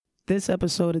This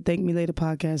episode of Thank Me Later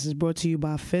podcast is brought to you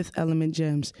by Fifth Element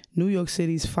Gems, New York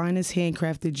City's finest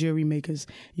handcrafted jewelry makers.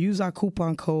 Use our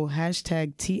coupon code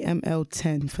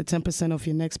 #TML10 for 10% off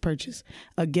your next purchase.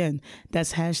 Again,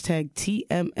 that's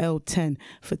 #TML10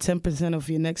 for 10% off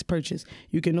your next purchase.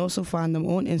 You can also find them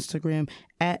on Instagram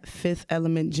at Fifth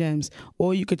Element Gems,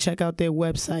 or you could check out their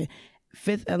website,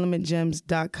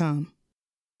 fifthelementgems.com.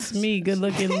 It's me, good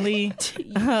looking Lee.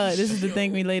 This is the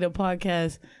Thank Me Later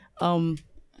podcast.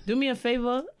 Do me a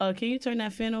favor. Can you turn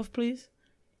that fan off, please?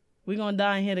 We're gonna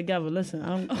die in here together. Listen,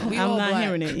 I'm not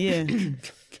hearing it. Yeah,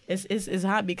 it's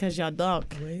hot because y'all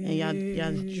dark and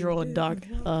y'all draw dark.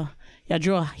 Y'all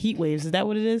draw heat waves. Is that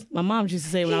what it is? My mom used to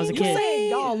say when I was a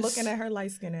kid. Y'all looking at her light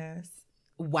skin ass.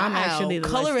 Wow, I'm actually the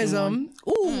colorism.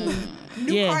 Ooh,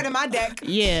 new card in my deck.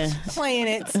 Yeah, playing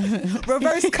it.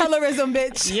 Reverse colorism,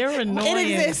 bitch. You're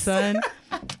annoying, son.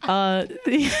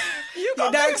 You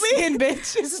dark skin,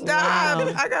 bitch. Stop.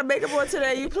 Wow. I got makeup on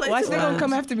today. You play Watch, too they much. gonna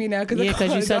come after me now.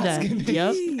 Because you said that.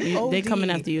 Yep, they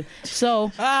coming after you. So,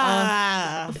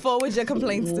 forward your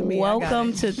complaints to me.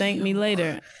 Welcome to Thank Me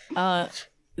Later.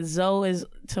 Zoe is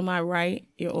to my right.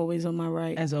 You're always on my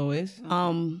right. As always.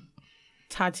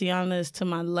 Tatiana is to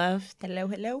my left.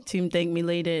 Hello. Team Thank Me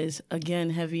Later is again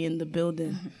heavy in the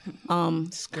building.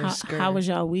 How was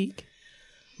y'all week?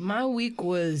 My week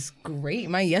was great.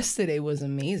 My yesterday was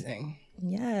amazing.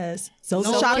 Yes. No,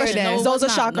 Zoe's a shocker. Zoe's a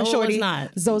shocker shorty.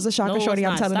 Zoe's a shocker shorty.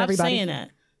 I'm telling everybody. Stop saying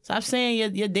that. Stop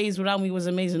saying your days without me was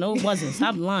amazing. No, it wasn't.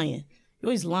 Stop lying. You're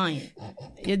always lying.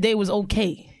 Your day was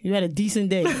okay. You had a decent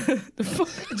day.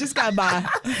 Just got by.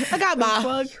 I got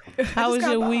by. How was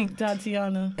your week,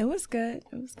 Tatiana? It was good.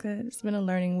 It's been a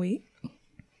learning week.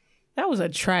 That was a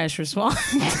trash response.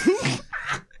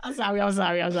 I'm sorry. I was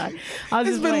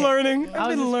just been learning. I've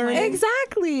been learning.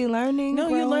 Exactly. Learning. No,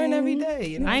 you learn every day.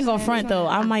 You know I ain't gonna front though.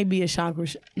 I might be a chakra.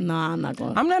 Nah, I'm not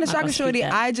gonna. I'm not a chakra shorty.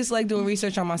 I just like doing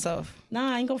research on myself.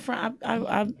 Nah, I ain't gonna front.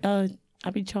 I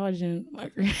be charging.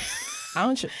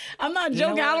 I'm not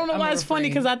joking. I don't know why it's funny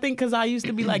because I used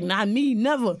to be like, not me,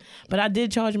 never. But I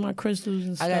did charge my crystals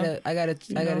and stuff. I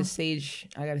gotta sage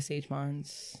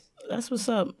mines. That's what's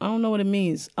up. I don't know what it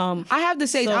means. I have the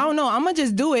sage. I don't know. I'm gonna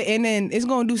just do it and then it's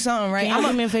gonna do something, right? Can you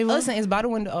do me a favor? Listen, it's by the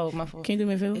window. Oh, my fault. Can you do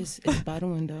me a favor? It's by the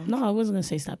window. No, I wasn't gonna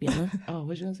say stop yelling. Oh,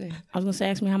 what you gonna say? I was gonna say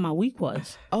ask me how my week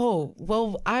was. Oh,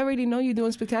 well, I already know you're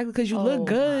doing spectacular because you look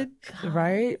good,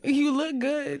 right? You look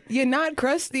good. You're not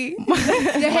crusty.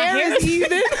 Your hair is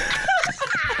even.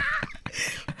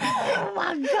 Oh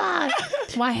my God,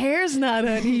 my hair's not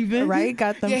uneven. Right?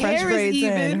 Got them Your fresh hair is braids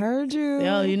even. in. Heard you.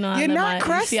 Yo, you know, You're not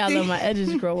crusty. You see, I let my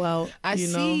edges grow out. I you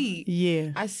know? see.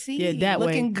 Yeah, I see. Yeah, that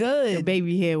looking way. good. The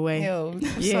baby hair way. Yo,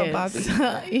 Yeah, what's up,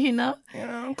 Bobby? you know.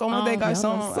 Como they got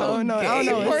some. I don't know.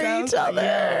 For each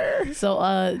other. So,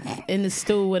 in the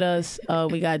stew with us,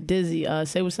 we got Dizzy.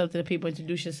 Say what's up to the people.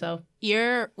 Introduce yourself.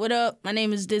 What up? My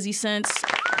name is Dizzy Sense.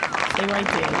 Stay right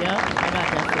there. Yeah, I got that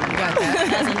for you.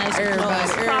 That's a nice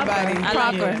applause.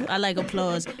 Everybody. I like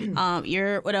applause.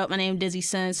 What up? My name is Dizzy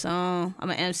Sense. I'm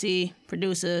an MC,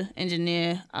 producer,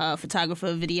 engineer,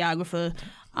 photographer, videographer.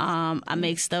 I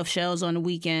make stuffed shells on the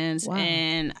weekends,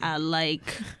 and I like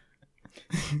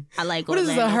What is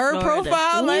this, a her Florida.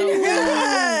 profile? Like,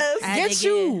 yes. Get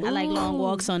you. I like long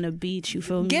walks on the beach. You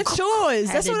feel me? Get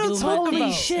yours. That's what I'm talking Holy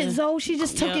about. shit, Zoe, she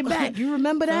just took it back. You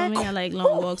remember Feel that? me? I like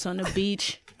long walks on the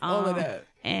beach. All of that.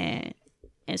 And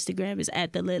Instagram is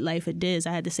at the lit life of Diz.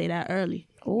 I had to say that early.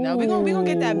 No, we gonna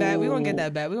get that back. We gonna get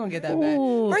that back.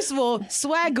 First of all,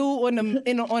 Swagoo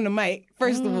on the mic.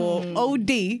 First of all, OD,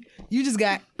 you just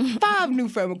got 5 new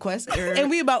friend requests,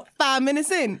 and we about 5 minutes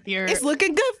in. It's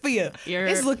looking good for you.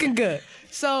 It's looking good.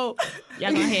 So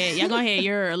y'all gonna hear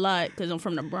you're a lot because I'm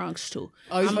from the Bronx too.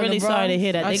 I'm really sorry to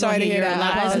hear that. I'm They sorry gonna to hear you're a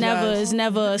that. lot. It's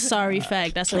never a sorry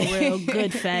fact. That's a real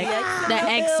good fact. The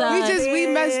X side. we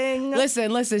mess.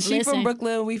 Listen. She from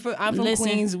Brooklyn. I'm from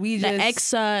Queens. The X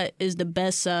side is the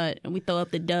best side, and we throw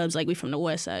up the dubs like we from the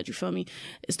West Side. You feel me?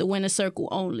 It's the winner circle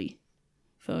only.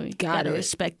 Feel me? Gotta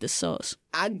respect the sauce.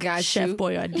 I got Chef you.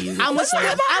 Boyardee. I'ma still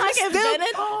joke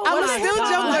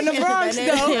on the Bronx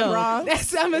though.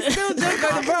 I'ma still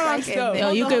joke on the Bronx though.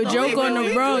 Yo, you could joke on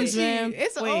the Bronx, man.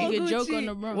 It's You could joke on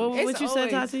the Bronx. What you said,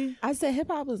 Tati? I said hip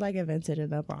hop was like invented in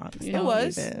the Bronx. It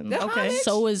was. Okay.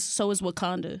 So is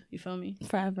Wakanda. You feel me?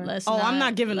 Forever. I'm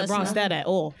not giving the Bronx that at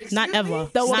all. Not ever.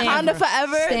 The Wakanda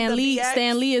forever.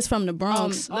 Stan Lee is from the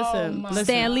Bronx. Listen.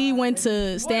 Stan Lee went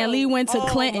to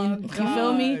Clinton. You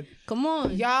feel me? Come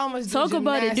on. Y'all must Talk do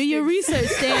about it. Do your research.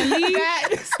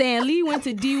 Stan Lee went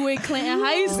to DeWitt Clinton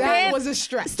High School. That was a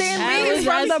stretch. Stan Lee is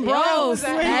from the Bronx. You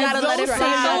gotta let it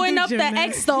fly. Throwing up the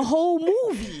X the whole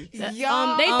movie. They throwing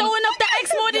up the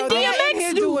X more than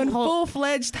DMX do. Doing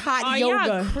full-fledged hot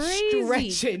yoga,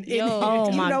 stretching.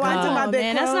 Oh my God, I did my big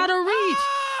man, that's not a reach.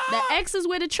 The X is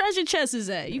where the treasure chest is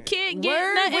at. You can't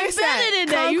get nothing embedded in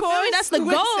there. You feel me? That's the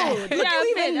gold.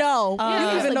 You even know.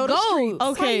 You even know the streets.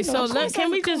 Okay, so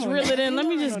can we just reel it in? Let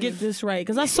me just get this right.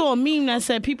 Because I saw a meme that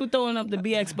said people throwing up the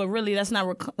BX, but really that's not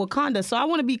Wakanda. So I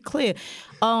want to be clear.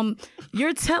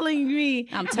 You're telling me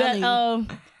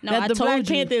that the Black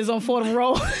Panther is on Fordham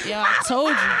Road. Yeah, I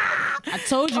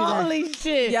told you that. Holy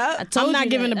shit. Yep. I'm not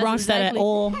giving the Bronx that at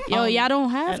all. Yo, y'all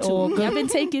don't have to. all. Y'all been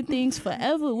taking things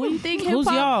forever. What do you think hip hop? Who's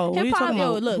y'all? What are you talking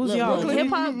about? Look, Who's y'all? hip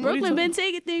hop. Brooklyn been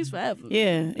taking things forever.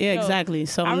 Yeah, exactly.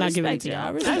 So I'm not giving it to you.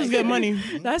 y'all. I just get money.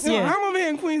 That's I'm over here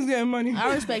in Queens getting money.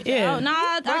 I respect you. Yeah.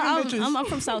 I'm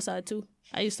from Southside too.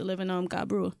 I used to live in God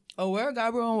Brewer. Oh, where?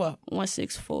 Gabriel on what?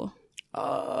 164.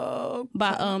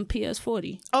 By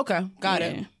PS40. Okay, got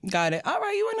it. All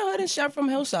right, you in the hood and Chef from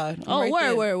Hillside.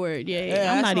 Word.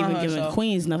 Yeah. I'm not even giving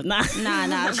Queens nothing. Nah.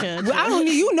 Chill. Well, I don't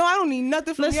need. I don't need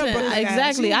nothing from your borough.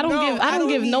 Exactly. I don't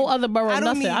give no other borough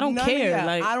nothing. I don't care.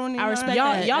 Like I don't need. I respect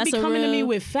y'all. that. Y'all be coming to me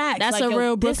with facts. That's like, a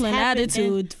real Brooklyn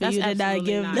attitude for you to not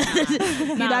give.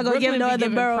 You're not gonna give no other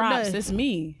borough props. nothing. It's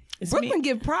me. Brooklyn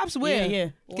give props where? Yeah.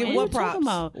 Give what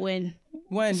props?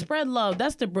 When Spread love.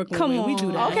 That's the Brooklyn Come way. on. We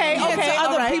do that. Okay.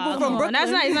 Other people from Brooklyn.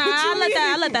 That's nice. Nah,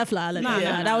 I let that fly.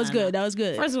 That was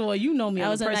good. First of all, you know me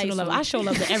on a personal level. I show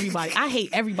love to everybody. I hate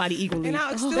everybody equally. And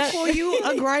I still call you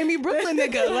a grimy Brooklyn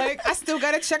nigga. Like, I still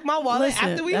gotta check my wallet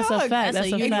after we hug. That's a fact.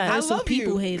 That's a fact. I love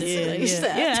people you. haters.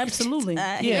 Yeah, absolutely.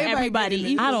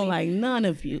 Everybody. I don't like none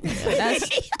of you.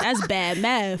 That's bad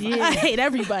math. I hate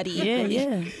everybody.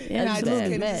 Yeah.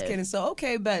 Just kidding. So,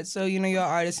 okay, bet. So, you're an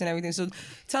artist and everything. So,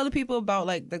 tell the people about,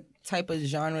 like, the type of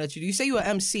genre that you do. You say you're an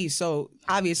MC, so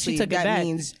obviously that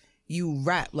means you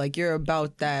rap. Like, you're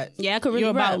about that. Yeah, I could really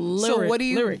rap. You're about So what do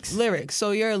you lyrics?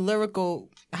 So you're a lyrical.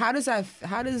 How do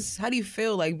you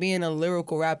feel like being a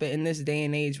lyrical rapper in this day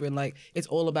and age when, like, it's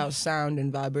all about sound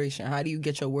and vibration? How do you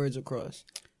get your words across?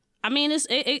 I mean,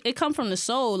 it come from the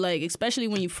soul, like, especially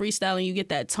when you freestyle and you get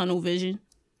that tunnel vision.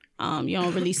 You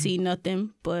don't really see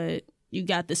nothing, but you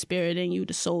got the spirit in you,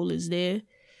 the soul is there.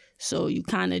 So you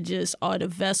kind of just are the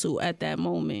vessel at that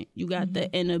moment. You got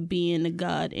the inner being, the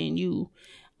God in you.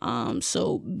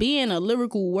 So being a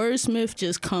lyrical wordsmith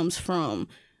just comes from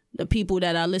the people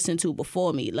that I listened to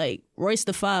before me. Like Royce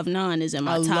the 5'9" is in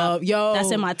my top.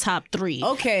 That's in my top 3.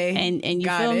 Okay, and you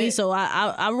feel me? So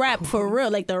I rap for real.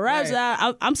 Like the raps,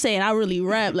 right. I'm saying I really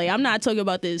rap. Like I'm not talking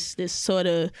about this sort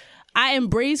of. I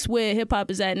embrace where hip hop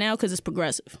is at now because it's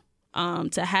progressive.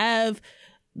 To have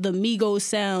the Migos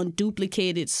sound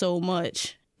duplicated so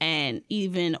much, and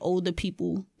even older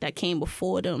people that came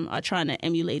before them are trying to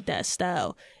emulate that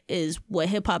style, is what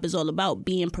hip hop is all about,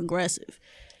 being progressive.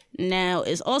 Now,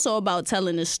 it's also about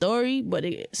telling a story, but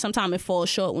sometimes it falls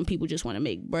short when people just want to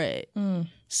make bread.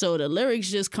 So the lyrics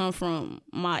just come from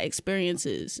my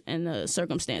experiences and the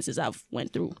circumstances I've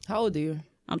went through. How old are you?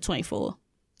 I'm 24.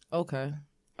 Okay.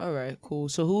 All right, cool.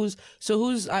 So who's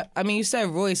I mean, you said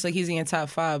Royce, like he's in your top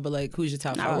 5, but like who's your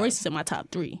top 5? Royce is in my top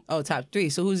 3. Oh, top 3.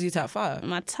 So who's your top 5?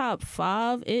 My top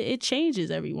 5, it changes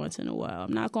every once in a while.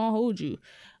 I'm not gonna hold you,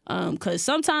 because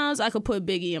sometimes I could put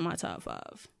Biggie in my top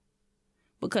 5.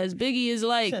 Because Biggie is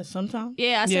like sometimes.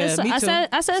 Yeah, I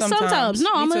said sometimes. No,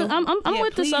 I'm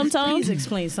with the sometimes. Please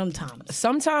explain sometimes.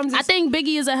 Sometimes I think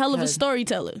Biggie is a hell of a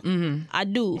storyteller. I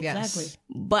do. Yes. Exactly.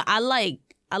 But I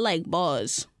like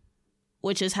bars,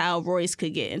 which is how Royce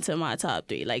could get into my top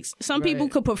 3. Like, some people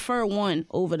could prefer one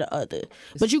over the other.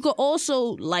 But you could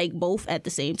also like both at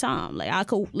the same time. Like, I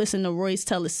could listen to Royce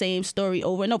tell the same story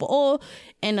over and over. Or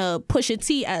in a Pusha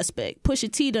T aspect.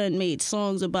 Pusha T done made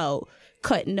songs about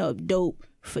cutting up dope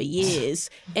for years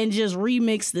and just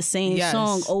remix the same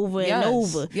song over and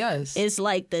over. Yes. It's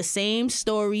like the same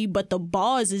story, but the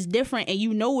bars is different and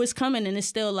you know it's coming and it's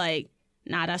still like,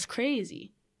 nah, that's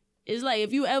crazy. It's like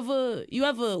if you ever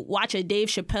watch a Dave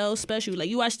Chappelle special, like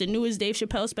you watch the newest Dave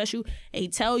Chappelle special and he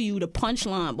tell you the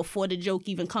punchline before the joke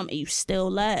even come and you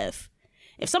still laugh.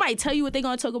 If somebody tell you what they're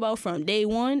going to talk about from day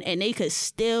one and they could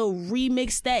still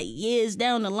remix that years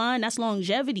down the line, that's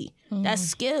longevity. That's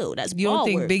skill. That's You ball don't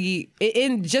think work.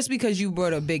 Biggie, just because you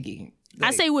brought up Biggie. I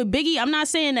say with Biggie, I'm not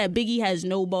saying that Biggie has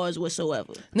no bars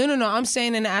whatsoever. No. I'm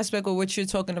saying in the aspect of what you're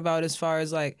talking about as far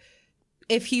as like,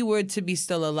 if he were to be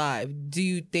still alive, do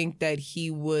you think that he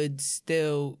would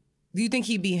still, do you think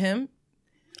he'd be him?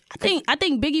 I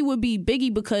think Biggie would be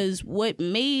Biggie because what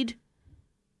made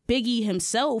Biggie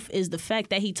himself is the fact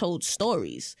that he told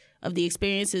stories of the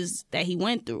experiences that he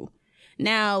went through.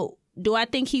 Now, do I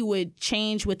think he would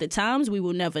change with the times? We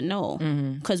will never know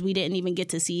because we didn't even get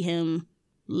to see him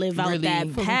live out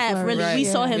that path. Really, we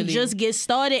saw him just get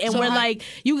started, and we're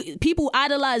people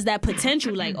idolize that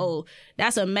potential. Like, oh,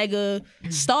 that's a mega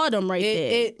stardom right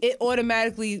there. It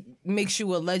automatically makes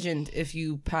you a legend if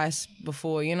you pass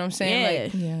before. You know what I'm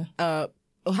saying? How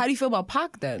do you feel about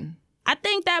Pac then? I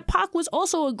think that Pac was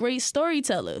also a great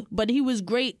storyteller, but he was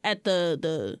great at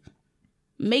the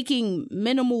making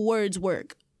minimal words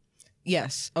work.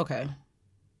 Yes. Okay.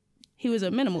 He was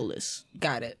a minimalist.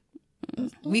 Got it. I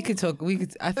feel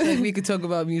like we could talk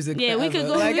about music. Yeah, forever. we could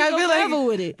go. Like, I feel forever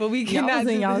with it, but we cannot.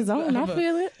 In y'all zone. I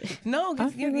feel it. No,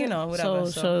 you know,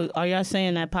 whatever. So, are y'all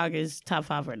saying that Pac is top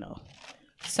 5 or no?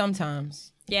 Sometimes.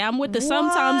 Yeah, I'm with the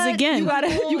sometimes again.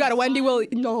 You got a Wendy Will.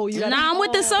 No, you got. Nah, I'm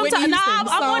with the sometimes. Nah,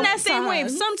 I'm on that same wave.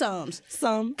 Sometimes.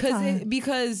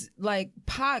 Because like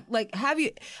Pac, like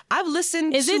I've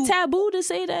listened. Is it taboo to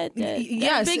say that?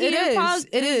 Yes, it is.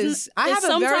 It is. I have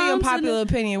a very unpopular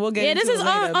opinion. We'll get. Yeah, this is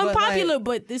unpopular,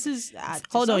 but this is.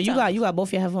 Hold on, you got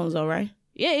both your headphones all right?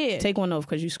 Yeah. Take one off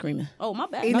because you screaming. Oh, my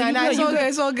bad.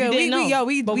 It's all good. We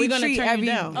gonna treat turn every.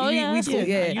 you down. Oh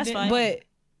yeah, that's fine. But.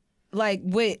 Like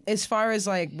as far as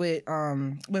with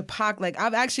Pac, like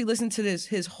I've actually listened to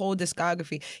his whole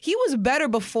discography. He was better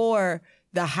before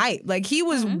the hype. Like he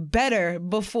was better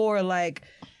before like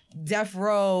Death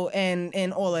Row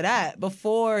and all of that.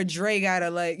 Before Dre got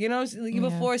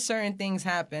before certain things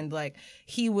happened. Like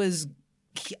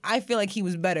I feel like he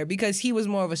was better because he was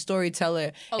more of a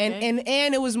storyteller, and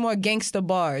it was more gangsta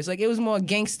bars. Like it was more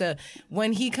gangsta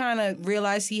when he kind of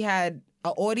realized he had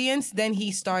an audience, then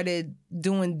he started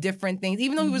doing different things.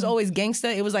 Even though he was always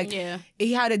gangsta, it was like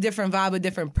he had a different vibe, a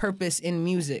different purpose in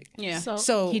music. Yeah.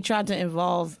 So he tried to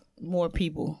involve more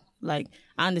people. Like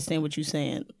I understand what you're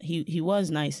saying. He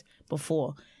was nice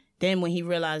before. Then when he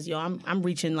realized, I'm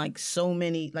reaching like so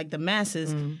many, like the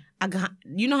masses. I got,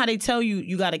 you know how they tell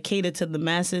you got to cater to the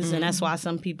masses, and that's why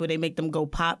some people they make them go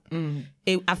pop.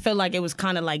 I felt like it was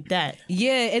kind of like that.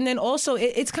 Yeah, and then also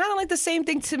it's kind of like the same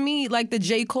thing to me, like the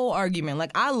J. Cole argument.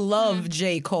 Like I love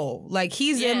J. Cole. Like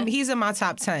he's in my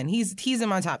top 10. He's in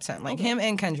my top 10. Like him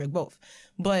and Kendrick both.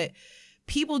 But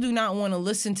people do not want to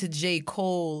listen to J.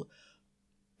 Cole.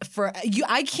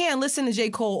 I can't listen to J.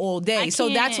 Cole all day, so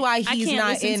that's why he's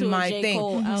not in my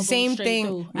thing. Same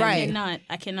thing, right?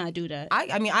 I cannot do that.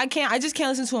 I just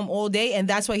can't listen to him all day, and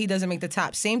that's why he doesn't make the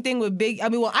top. Same thing with Biggie. I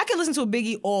can listen to a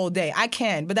Biggie all day. I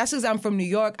can, but that's because I'm from New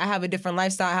York. I have a different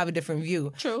lifestyle. I have a different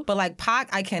view. True. But like Pac,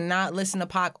 I cannot listen to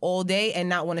Pac all day and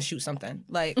not want to shoot something.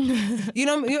 Like, or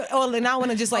not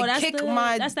want to just like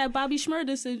That's that Bobby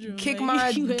Shmurda syndrome. Kick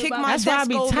my That's why I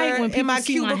be tight when people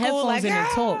see my headphones in and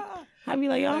talk. I be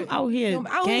like, I'm out here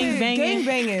gang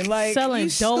banging, like selling you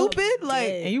dope, stupid, like,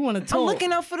 and you want to talk. I'm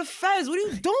looking out for the feds. What are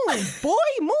you doing, boy?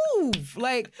 Move,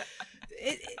 like. I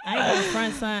ain't gonna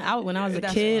front, son. When I was a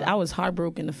kid, I was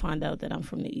heartbroken to find out that I'm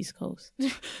from the East Coast.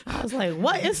 I was like,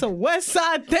 what? It's a West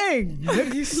Side thing.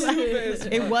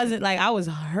 It wasn't like I was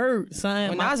hurt,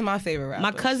 son. That was my favorite rapper.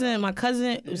 My cousin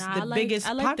was the biggest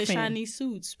I like the fan. shiny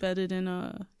suits better than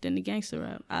the gangster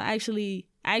rap. I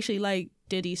actually like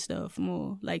Diddy stuff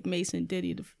more, like Mace and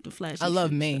Diddy, the flashy. I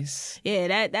love Mace.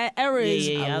 Yeah, that era is.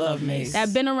 I love Mace.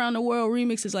 That Been Around the World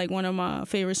remix is like one of my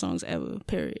favorite songs ever.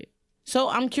 Period. So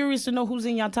I'm curious to know who's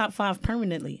in your top 5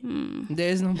 permanently.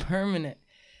 There's no permanent,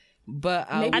 but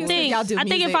I think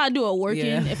if I do a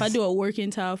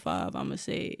working top 5, I'm gonna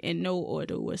say in no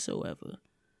order whatsoever.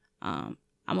 I'm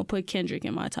gonna put Kendrick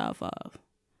in my top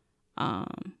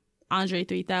 5. Andre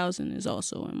 3000 is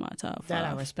also in my top 5. That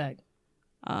I respect.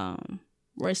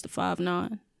 Royce the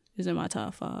 5'9" is in my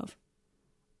top 5.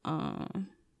 Let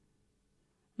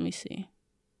me see.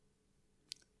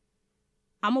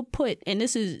 I'm gonna put, and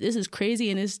this is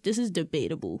crazy, and this is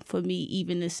debatable for me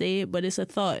even to say it, but it's a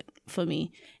thought for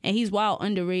me. And he's wild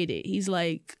underrated. He's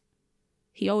like,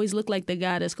 he always looked like the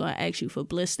guy that's gonna ask you for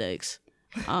Blistex.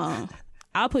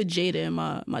 I'll put Jada in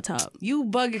my top. You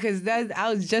bugging because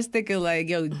I was just thinking like,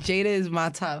 yo, Jada is my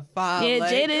top 5. Yeah,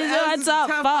 like, Jada is in my top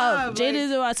 5. Jada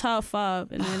is in my top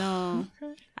 5, and then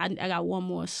I got one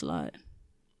more slot.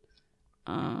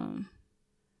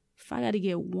 If I got to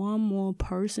get one more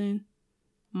person,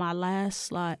 my last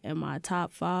slot in my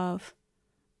top 5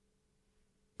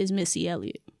 is Missy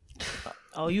Elliott.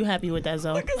 Oh, you happy with that,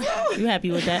 Zoe? You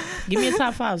happy with that? Give me a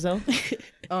top 5, Zoe.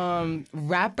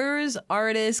 rappers,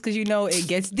 artists, because you know it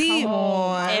gets deep. If it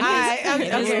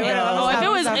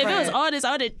was artists,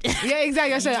 I would. Yeah,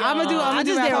 exactly. I said I'm gonna do rappers.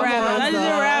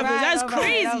 That's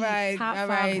crazy. All right.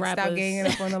 Rappers. Stop ganging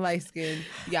up on the light skin.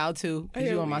 Y'all too, because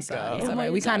you on my side. It's all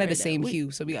right. We kind of the same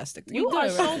hue, so we gotta stick together. You are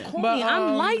so corny.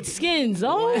 I'm light skinned,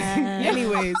 Zoe.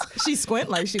 Anyways, She squint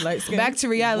like she light skinned. back to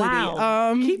reality.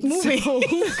 Wow. Keep moving.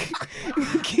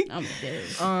 I'm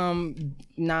dead.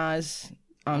 Nas.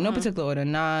 No particular order.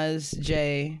 Nas,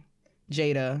 Jay,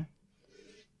 Jada.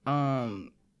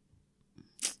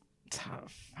 Top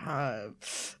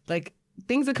 5. Like,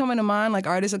 things are coming to mind, like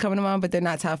artists are coming to mind, but they're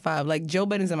not top 5. Like Joe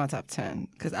Budden's in my top 10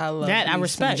 because I love That I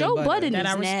respect. Joe Budden That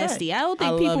is I respect. nasty. I don't I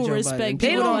think love people Joe respect. Budden.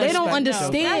 They don't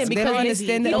understand They because don't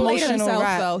understand the he played emotional himself,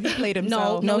 rap. though. He played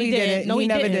himself. No, he didn't. No, He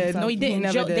never did. No, he didn't. He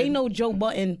never did. They know Joe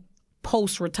Budden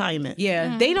post retirement.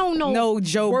 Yeah. They don't know. No,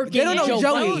 Joe. Working They don't know Joe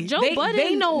Joey. Budden. Joe They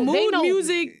Budden, know mood know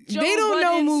music. Joe They don't know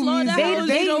Budden, mood music. Slaughterhouse,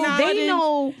 They Joe Budden.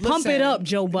 know pump it up,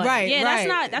 Joe Budden. Right. Yeah, that's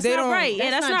not They not don't- right. Yeah,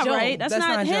 that's not Joe. right. That's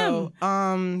not him.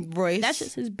 Joe. Royce. That's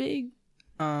just his big.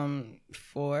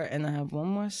 4, and I have one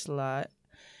more slot,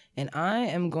 and I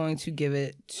am going to give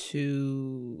it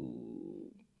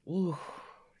to. Ooh,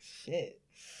 shit.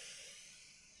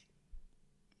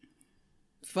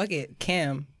 Fuck it,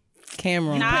 Cameron. Cam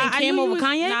over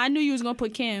Kanye? Nah, I knew you was gonna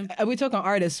put Cam. We're talking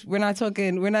artists. We're not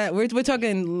talking. We're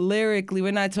talking lyrically.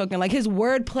 We're not talking like his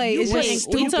wordplay is just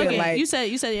stupid. Like you said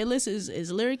your list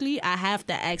is lyrically. I have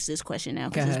to ask this question now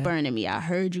because it's burning me. I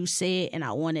heard you say it, and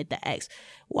I wanted to ask.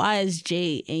 Why is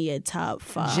Jay in your top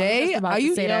 5? Jay, are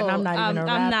you? say that? And I'm not even a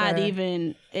rapper. I'm not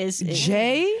even. It's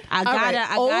Jay. I gotta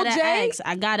ask.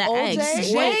 I gotta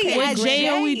ask. What Jay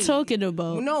are we talking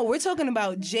about? No, we're talking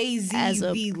about Jay-Z, As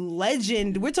a- the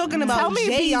legend. We're talking about Tell me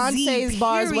Jay-Z, Beyonce's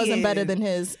bars wasn't period. better than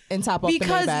his in Top Off the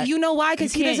Because Maybach. you know why?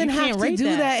 Because he doesn't have to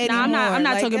do that anymore. Nah, I'm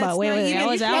not Like, talking about. that's Wait. not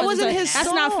even- That wasn't his song.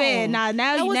 That's not fair. Nah,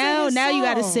 now That wasn't his now you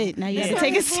gotta song. sit. Now you It's gotta not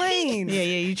take a his seat. lane. Yeah,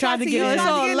 you tried to It's get it.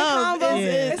 all love.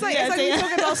 Yeah. It's like we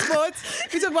talking about sports.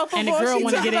 We talk about football. And the girl she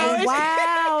want to talking get about in.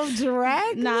 Wow,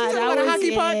 drag. Nah, talking that about a was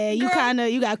hockey puck,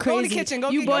 you got Go in crazy. the kitchen. Go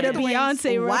You get- bought go a get the wings.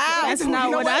 Beyonce reference. Wow. That's You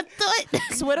not know what I thought.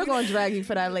 Twitter gonna drag you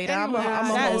for that later. I'm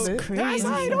That is a crazy. That's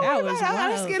all right, don't That worry was about it. I'm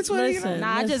wild. scared of Twitter, you know. Listen.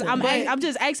 Nah, I'm just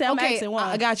asking. I'm Okay, asking why.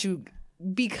 I got you.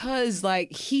 Because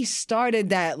like he started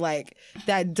that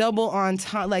double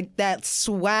entendre, like that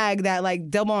swag, that like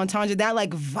double entendre, that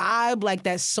like vibe, like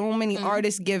that so many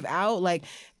artists give out, like.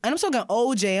 And I'm talking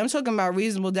OJ. I'm talking about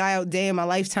Reasonable Day in My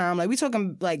Lifetime. Like we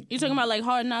talking like You talking about like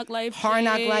Hard Knock Life? Hard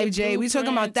Knock Life Jay. We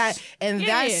talking about that, and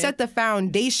that set the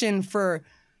foundation for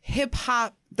hip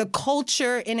hop, the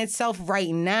culture in itself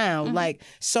right now. Like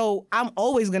so, I'm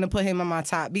always gonna put him on my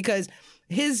top because.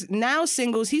 His now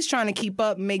singles, he's trying to keep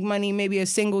up, make money, maybe a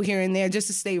single here and there just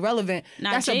to stay relevant.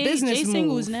 Nah, that's a business Jay move.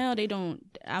 singles now they don't.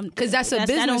 Because that's a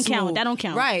business That don't count. move. That don't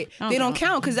count. Right. They don't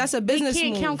count because that's a business He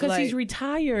can't move. count because Like, he's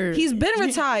retired. he's been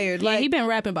retired. Yeah, Like he been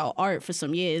rapping about art for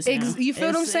some years. Now. you feel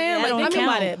what I'm saying? that don't think count.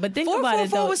 about it, but think about it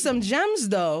 444 though. was some gems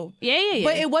though. Yeah.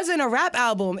 But it wasn't a rap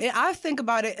album. I think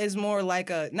about it as more like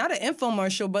not an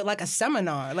infomercial, but like a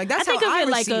seminar. Like that's I think how of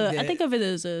it like received it. I think of it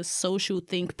as a social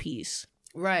think piece.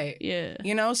 Right. Yeah.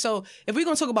 You know, so if we're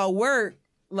gonna talk about work,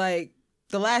 like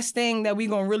the last thing that we're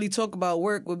gonna really talk about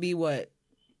work would be what?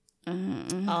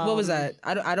 What was that?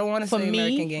 I don't want to say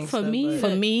American Gangster. For me,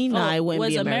 but- For me, nah, it wouldn't was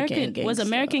be American Was Gangster.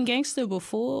 American Gangster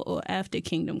before or after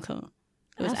Kingdom Come?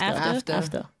 It was after.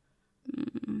 After.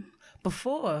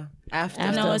 Before.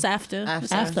 After. No, it's after.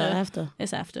 After.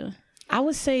 It's after. I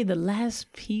would say the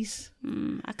last piece.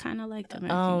 I kind of liked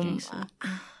American Gangster.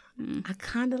 I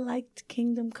kind of liked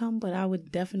Kingdom Come, but I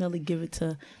would definitely give it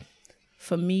to,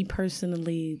 for me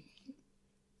personally,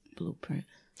 Blueprint.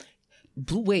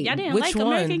 Wait, Y'all didn't which like one?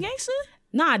 American Gangster?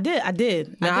 No, I did.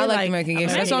 Nah, I did like American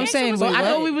Gangster. That's what I'm saying. Gangster But I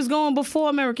thought we was going before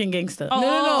American Gangster.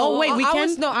 no. wait, we I can.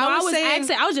 was- no, I was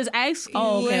saying. I was just asking.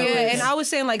 Oh, okay. Yeah, and I was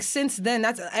saying like since then,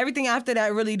 that's everything after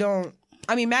that really don't.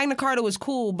 I mean, Magna Carta was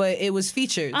cool, but it was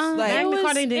features. Like Magna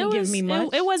Carta didn't give me much.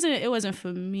 It wasn't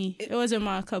for me. It wasn't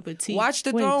my cup of tea. Watch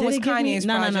the Wait, Throne did was it give me- Kanye's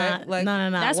No. project. Like,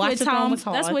 No. That's Watch with the Throne Tom. was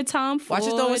hard. That's with Tom Ford. Watch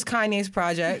the Throne was Kanye's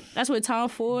project. That's with Tom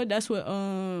Ford. That's with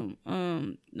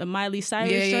the Miley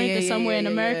Cyrus Yeah, joint. yeah, The Somewhere in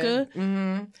yeah. America.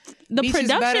 Mm-hmm. The Beach is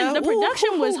production. better. The production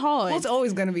Ooh, was hard. It's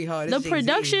always gonna be hard. The It's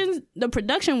Jay-Z.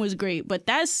 production was great, but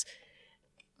that's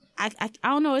I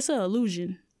don't know. It's an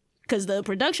illusion because the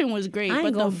production was great, I ain't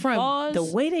but gonna the front. bars, The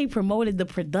way they promoted the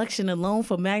production alone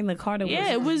for Magna Carta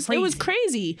was it was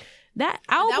crazy. That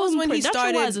album That was when he started.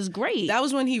 production-wise is great. That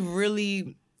was when he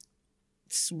really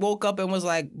woke up and was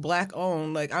like black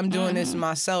owned. Like I'm doing this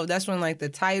myself. That's when like the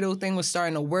title thing was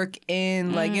starting to work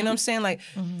in. Like, you know what I'm saying? Like,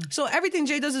 so everything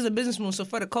Jay does is a business move. So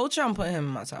for the culture, I'm putting him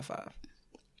in my top 5.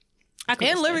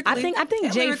 And lyrically, I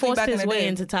think Jay forced his way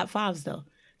into top 5s though,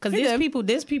 because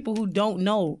there's people who don't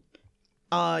know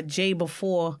Jay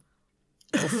before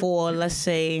let's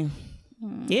say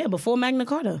before Magna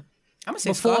Carta. I'm gonna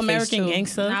say before Scarface American too.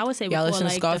 Gangster. I would say Y'all before listen to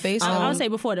like Scarface? I would say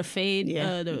before the Fade,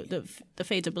 Yeah. the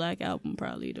Fade to Black album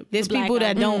probably. There's the Black people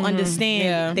that album. don't understand.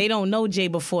 Yeah. They don't know Jay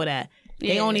before that.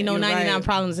 They Yeah, only know you're 99 right.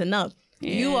 Problems Enough.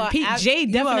 You are Jay you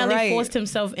are definitely right. forced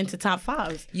himself into top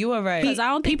 5s. You are right. Because I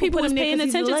don't think people was put him there paying 'cause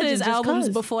he's a attention to his legend just albums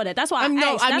 'cause. before that. That's why I No,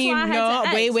 asked. That's I mean, why I had no, to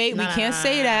ask. wait. We can't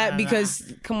say that nah.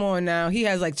 because, come on now. He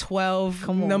has like 12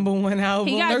 on. number 1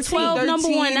 albums. He got 13 12 number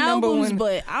 1 albums, one.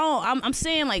 but I'm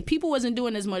saying like people wasn't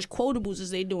doing as much quotables as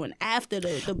they doing after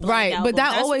the Black Right, album. but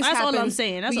that always that's happens. all I'm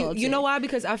saying. That's you, all I'm you know saying. why?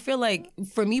 Because I feel like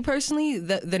for me personally,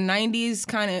 the 90s,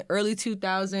 kind of early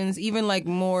 2000s, even like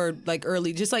more like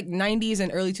early, just like 90s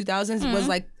and early 2000s was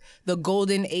like the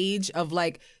golden age of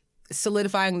like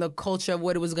solidifying the culture of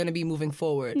what it was going to be moving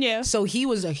forward. Yeah. So he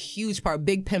was a huge part,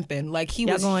 Big Pimpin'. Like he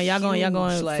Y'all was going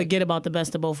huge, like, forget about the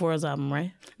Best of Both Worlds album,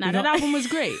 right? Now that album was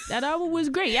great. That album was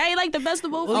great. Yeah, you like the best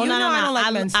of both. Well, Oh you no, know no, I no! don't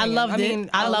like men I singing. loved I mean, it.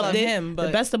 I I love loved it. him, but-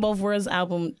 The Best of Both Worlds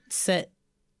album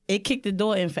it kicked the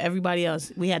door in for everybody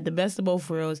else. We had the Best of Both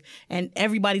Worlds, and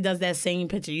everybody does that same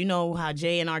picture. You know how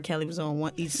Jay and R. Kelly was on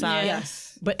each side. Yeah.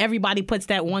 Yes. But everybody puts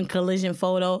that one collision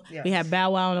photo. Yes. We had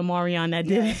Bow Wow and Omarion that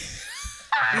did it.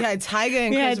 We had Tiger and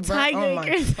We Chris had Brown. Tiger Oh and my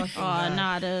Chris- fucking Oh God.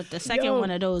 nah, the second Yo.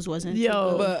 one of those wasn't. Yo.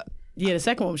 too good. But Yeah, the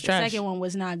second one was The trash. second one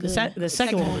was not good. the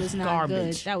second one was not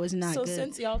garbage. good. That was not So good.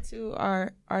 since y'all two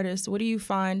are artists, what do you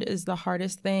find is the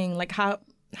hardest thing? Like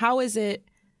how is it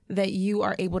that you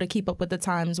are able to keep up with the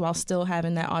times while still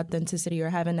having that authenticity or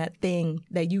having that thing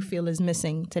that you feel is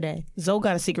missing today? Zoe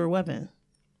got a secret weapon.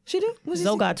 she do? What's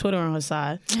Zoe got Twitter on her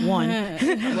side. One.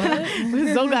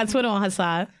 Zoe got Twitter on her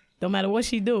side. No matter what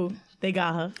she do, they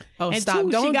got her. Oh, And stop. two,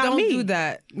 she Don't got me. do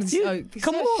that.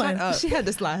 Come on. Shut up. She had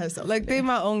to slide herself. Like, they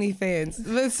my OnlyFans.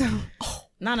 Listen.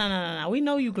 No. We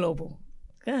know you global.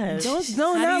 Go ahead. No, How do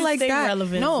not you like stay that.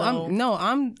 relevant, No, Zoe? I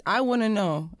want to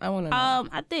know. I want to know.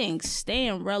 I think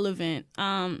staying relevant.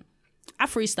 I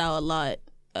freestyle a lot.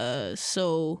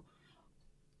 So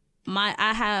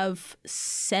I have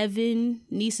 7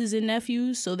 nieces and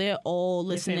nephews, so they're all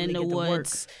listening family to get to work.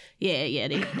 what's yeah,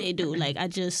 they do. Like I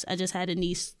just had a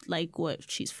niece, like what,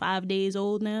 she's 5 days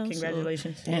old now. so-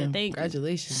 Congratulations. yeah, thank you.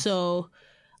 Congratulations. So,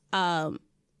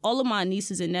 all of my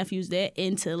nieces and nephews, they're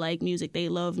into like music. They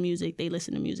love music. They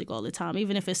listen to music all the time,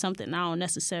 even if it's something I don't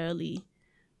necessarily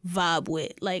vibe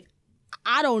with. Like,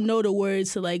 I don't know the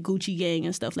words to like Gucci Gang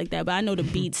and stuff like that, but I know the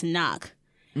beats knock,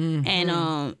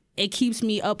 and it keeps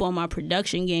me up on my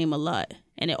production game a lot,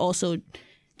 and it also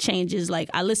changes. Like,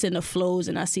 I listen to flows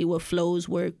and I see what flows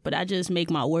work, but I just make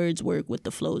my words work with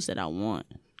the flows that I want.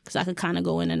 Because I could kind of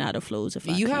go in and out of flows if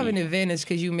I You can. have an advantage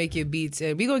because you make your beats,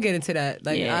 and we gonna get into that.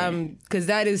 Like, Yeah. because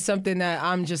that is something that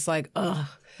I'm just like, ugh,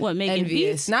 What, making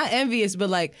envious. beats? Not envious, but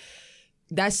like,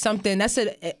 that's an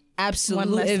absolute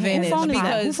Who advantage. phone is that?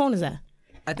 Because Who phone is that?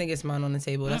 I think it's mine on the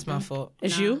table. That's my fault.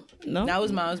 It's you? No. That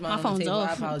was mine. It was mine on phone's the table. I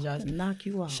off. apologize. Knock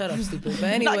you out. Shut up, stupid. But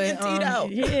anyway,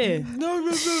 Yeah.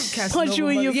 Casanova Punch you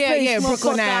in your yeah, face, yeah,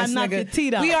 Brooklyn motherfucker, ass I knock your nigga.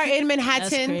 teeth out. We are in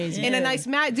Manhattan crazy. in a nice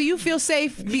mat. Do you feel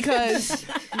safe? Because So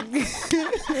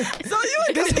you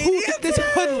a this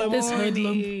hoodlum. This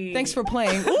hoodie. Thanks for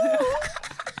playing.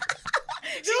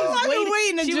 She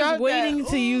was waiting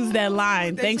to use that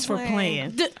line. Thanks for for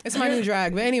playing. It's my new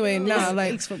drag. But anyway, nah, like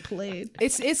Thanks for playing.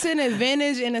 it's an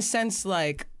advantage in a sense.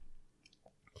 Like,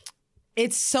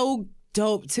 it's so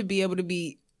dope to be able to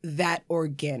be that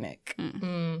organic.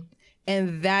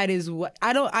 And that is what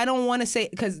I don't want to say,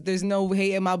 because there's no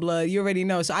hate in my blood. You already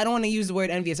know. So I don't want to use the word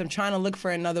envious. I'm trying to look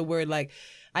for another word, like,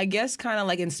 I guess kind of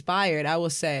like inspired, I will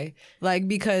say. Like,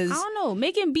 because I don't know.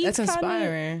 Making beats That's kinda-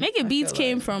 inspiring, Making I beats feel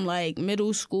came like. from like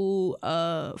middle school,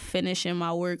 finishing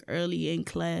my work early in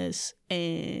class,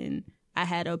 and I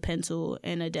had a pencil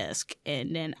and a desk,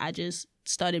 and then I just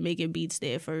started making beats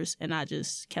there first, and I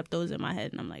just kept those in my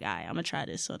head, and I'm like, all right, I'm gonna try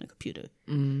this on the computer.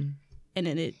 And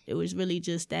then it was really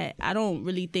just that. I don't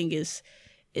really think it's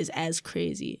as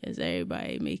crazy as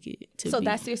everybody make it to So be.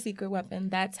 that's your secret weapon.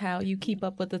 That's how you keep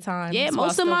up with the times. Yeah, while most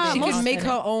of still my- she being can make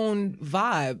authentic. her own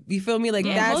vibe. You feel me? Like,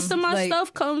 Yeah, that's most of my like,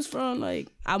 stuff comes from like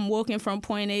I'm walking from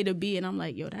point A to B, and I'm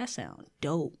like, yo, that sounds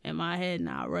dope in my head. And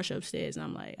I rush upstairs, and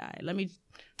I'm like, all right, let me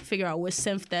figure out what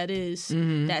synth that is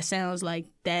that sounds like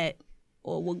that,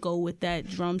 or will go with that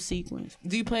drum sequence.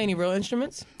 Do you play any real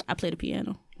instruments? I play the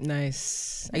piano.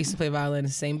 Nice. I used to play violin in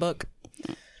the same book.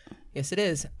 Yes, it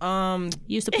is.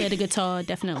 Used to play the guitar,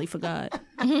 definitely forgot.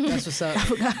 That's what's up. I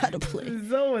forgot how to play.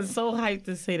 Zoe is so hyped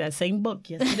to say that same book.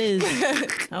 Yes, it is.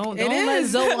 Don't let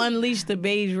Zoe unleash the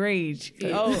beige rage.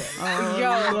 Yo,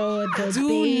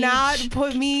 do not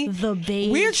put me. The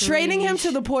beige. We're trading him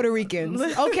to the Puerto Ricans.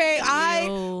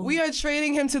 Okay, we are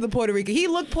trading him to the Puerto Rican. He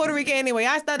looked Puerto Rican anyway.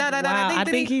 I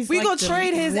think he's. We gonna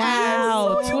trade his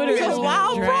ass. Twitter is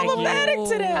wild problematic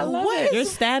today. I love it. You're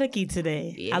staticky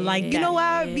today. Yeah. I like that. You know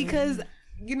why? Because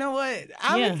you know what?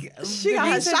 She got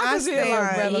her chakras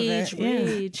relevant.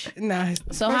 Rage. Nah.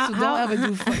 So don't ever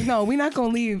do. No, we're not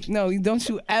gonna leave. No, don't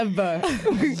you ever,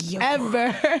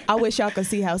 ever. I wish y'all could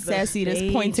see how sassy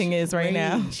this pointing is right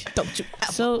now. Don't you?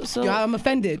 So Yo, I'm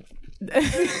offended.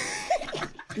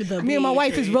 Me and my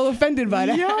wife is real offended by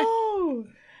that.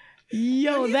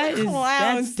 Yo, that's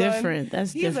son. different.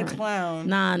 That's He's different. a clown.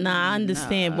 Nah, I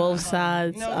understand both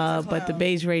sides, No, but the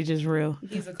beige rage is real.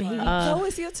 He's a clown. So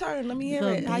it's your turn. Let me hear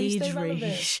it. How you stay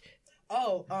relevant?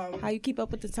 How you keep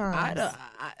up with the times?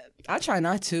 I try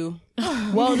not to.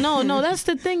 Well, no, that's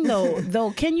the thing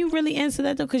though. Can you really answer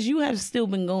that though? Because you have still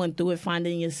been going through it,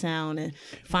 finding your sound and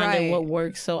finding what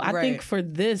works. So I think for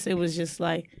this, it was just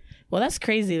like, well, that's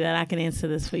crazy that I can answer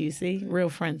this for you. See, real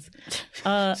friends.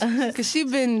 Because she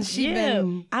been.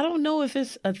 I don't know if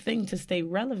it's a thing to stay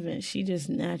relevant. She just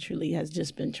naturally has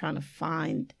just been trying to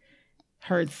find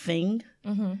her thing.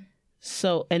 Mm-hmm.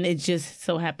 So, and it just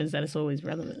so happens that it's always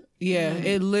relevant. Yeah,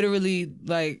 it literally,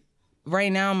 like,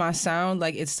 right now my sound,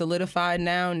 like, it's solidified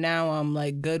now. Now I'm,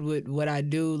 like, good with what I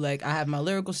do. Like, I have my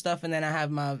lyrical stuff and then I have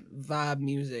my vibe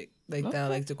music, like that I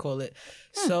like to call it.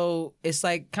 So it's,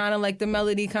 like, kind of like the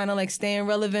melody, kind of like staying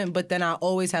relevant, but then I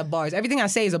always have bars. Everything I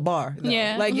say is a bar. Though.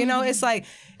 Yeah. Like, you know, it's like,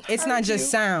 it's not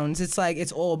just sounds. It's like,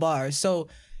 it's all bars. So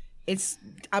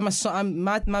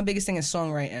my biggest thing is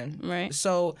songwriting. Right.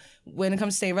 So when it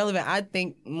comes to staying relevant, I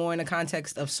think more in the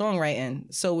context of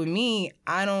songwriting. So with me,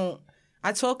 I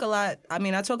talk a lot. I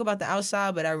mean, I talk about the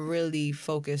outside, but I really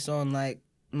focus on like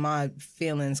my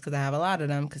feelings because I have a lot of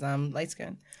them because I'm light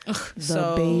skinned.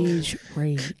 The beige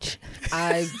rage.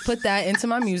 I put that into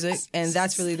my music, and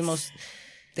that's really the most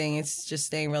thing. It's just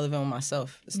staying relevant with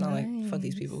myself. It's not like fuck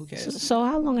these people. Who cares? So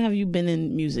how long have you been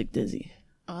in music, Dizzy?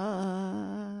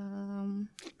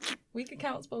 We could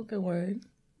count spoken word.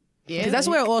 Yeah, because that's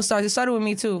where it all started. It started with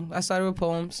me too. I started with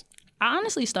poems. I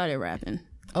honestly started rapping.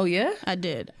 Oh yeah, I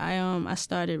did. I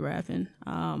started rapping.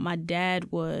 My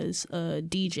dad was a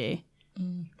DJ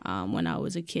when I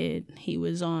was a kid. He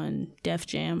was on Def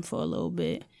Jam for a little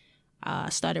bit. I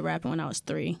started rapping when I was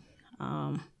 3.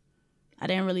 I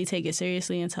didn't really take it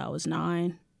seriously until I was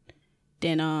 9.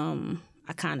 Then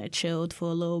I kind of chilled for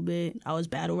a little bit. I was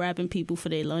battle rapping people for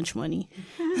their lunch money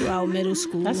throughout middle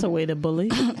school. That's a way to bully.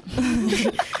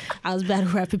 I was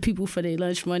battle rapping people for their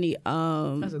lunch money.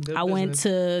 I went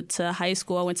to high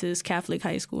school. I went to this Catholic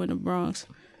high school in the Bronx.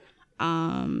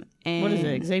 And what is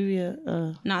it,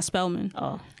 Xavier? Not Spelman.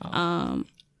 Oh.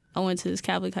 I went to this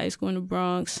Catholic high school in the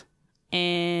Bronx,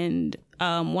 and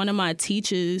one of my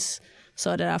teachers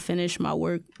saw that I finished my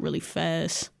work really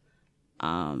fast.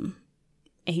 And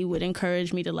he would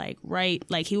encourage me to like write.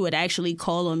 Like he would actually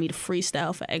call on me to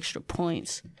freestyle for extra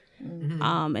points.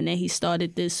 Mm-hmm. And then he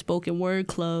started this spoken word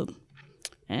club.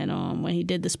 And when he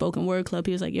did the spoken word club,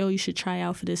 he was like, "Yo, you should try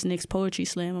out for this Knicks Poetry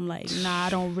Slam." I'm like, "Nah, I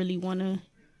don't really want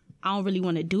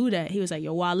to do that." He was like,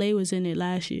 "Yo, Wale was in it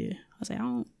last year." I was like,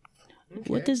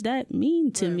 what does that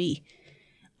mean to me?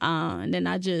 And then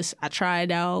I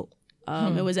tried out.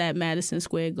 It was at Madison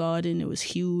Square Garden. It was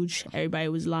huge. Everybody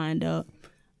was lined up.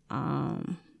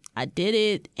 I did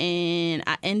it, and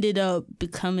I ended up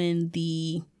becoming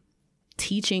the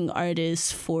teaching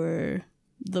artist for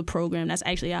the program. That's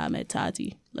actually how I met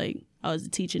Tati. Like, I was the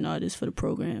teaching artist for the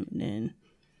program, and then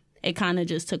it kind of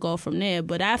just took off from there.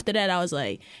 But after that, I was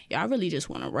like, I really just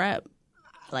want to rap.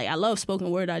 Like, I love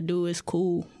spoken word. I do. It's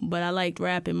cool. But I liked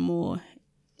rapping more.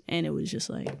 And it was just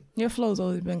like... Your flow's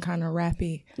always been kind of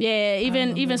rappy. Yeah,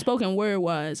 even spoken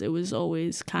word-wise, it was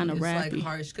always kind of rappy. It's, like,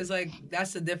 harsh. Because, like,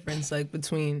 that's the difference, like,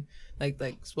 between, like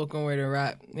spoken word and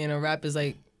rap. You know, rap is,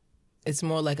 like, it's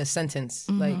more like a sentence.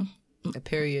 Mm-hmm. Like, a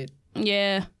period.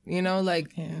 Yeah. You know,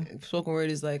 like, spoken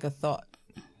word is, like, a thought.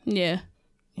 Yeah.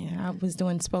 Yeah, I was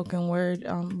doing spoken word.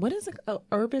 What is it?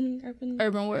 Urban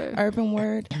word. Urban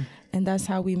word. And that's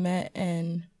how we met.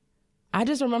 And I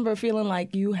just remember feeling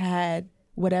like you had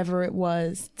whatever it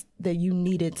was that you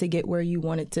needed to get where you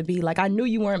wanted to be. Like, I knew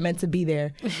you weren't meant to be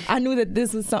there. I knew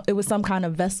that it was some kind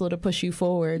of vessel to push you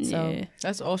forward. So yeah.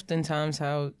 That's oftentimes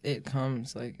how it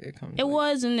comes. It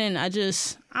was, and then I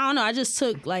don't know, I just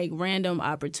took like random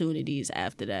opportunities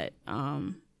after that.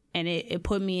 And it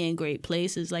put me in great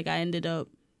places. Like, I ended up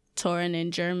touring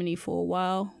in Germany for a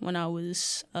while when I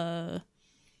was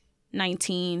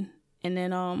 19. And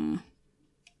then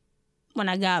when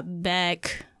I got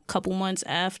back a couple months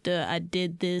after, I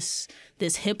did this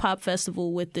hip hop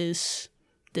festival with this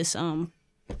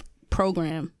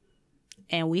program,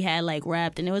 and we had like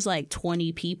rapped, and it was like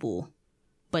 20 people,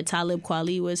 but Talib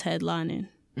Kweli was headlining.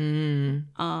 And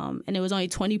there was only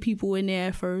 20 people in there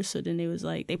at first, so then it was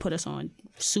like they put us on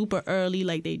super early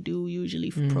like they do usually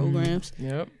for programs.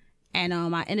 Yep. And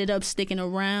I ended up sticking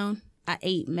around. I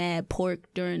ate mad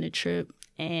pork during the trip,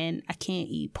 and I can't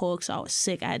eat pork, so I was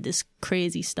sick. I had this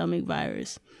crazy stomach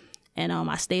virus, and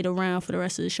I stayed around for the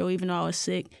rest of the show even though I was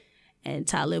sick. And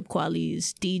Talib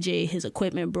Kweli's DJ, his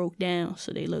equipment broke down,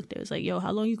 so they looked. It was like, "Yo,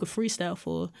 how long you could freestyle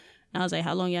for?" And I was like,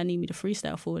 "How long y'all need me to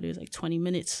freestyle for?" It was like 20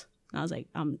 minutes. And I was like,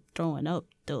 "I'm throwing up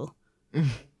though."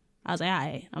 I was like, "All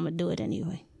right, I'm gonna do it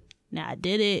anyway." Now I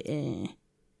did it, and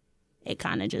it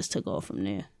kind of just took off from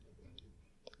there.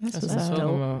 That's what's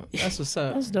up. That's what's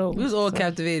up. That's dope. We was all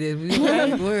captivated. We was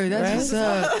like, word, that's what's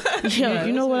up. Yeah,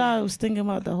 you know what I was thinking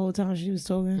about the whole time she was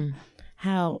talking?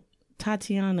 How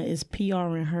Tatiana is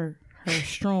PRing her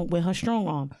strong with her strong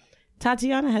arm.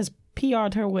 Tatiana has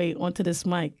PR'd her way onto this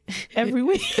mic every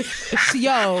week.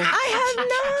 Yo, I have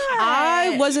not.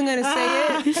 I wasn't gonna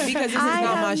say it because this is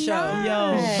not my show.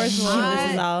 Yo, first of all,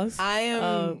 this is ours. I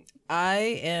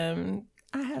am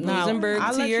I have Rosenberg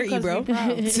to your Ebro.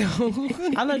 So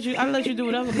I'll let you do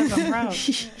whatever because I'm proud.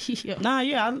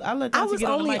 I'll let I Tati was get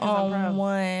on the only mic 'cause I'm on proud.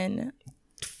 one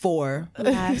 4.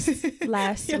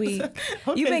 last week.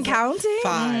 You been counting?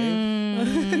 5.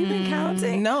 You been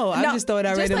counting? No, I just thought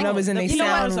I read the numbers and they you know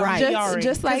sound what? right.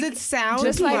 Just like it sounds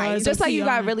just right. like you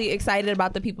got really excited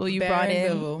about the people you brought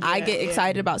in. Baron I get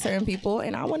excited about certain people,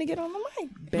 and I want to get on the mic.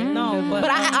 No, But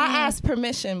I ask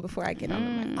permission before I get on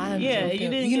the mic. Yeah, you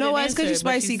didn't. You know get what? an It's because you're answer, but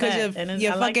spicy you because sat,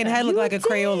 your I like fucking that. head look like a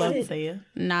Crayola.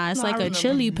 Nah, it's No, I like a remember.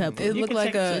 chili pepper. It looked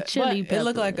like a chili pepper. It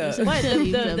looked like a. But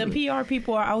the PR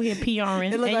people are out here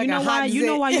PRing, and look you like know a why? hot You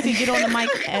know zit. why you can get on the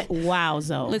mic at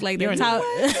Wowzo. Look like You're the top.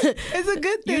 It's a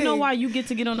good thing. You know why you get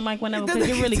to get on the mic whenever? Because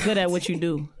you're really good at what you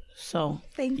do. So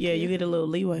Thank yeah, you get a little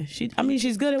leeway. She's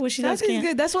good at what she does. That's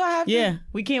good. That's why I have to Yeah,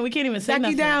 we can't even say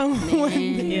back you nothing.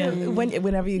 down. Yeah,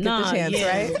 Whenever you get the chance, yeah.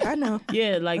 right? I know.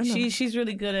 yeah, like she's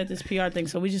really good at this PR thing.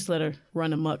 So we just let her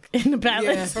run amok in the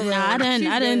palace. Yeah. Nah,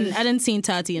 I didn't seen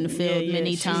Tati in the field Yeah,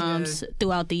 many she's times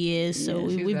throughout the years. So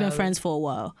we've been valid. friends for a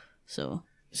while. So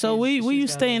So where you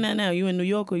staying at now? You in New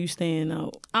York or you staying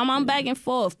out? I'm back and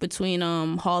forth between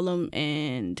Harlem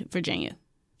and Virginia.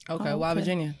 Okay, why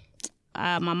Virginia?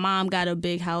 My mom got a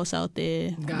big house out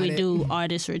there. We do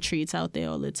artist retreats out there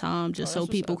all the time, just so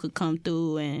people could come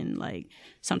through. And like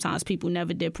sometimes people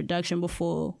never did production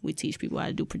before. We teach people how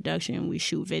to do production. We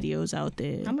shoot videos out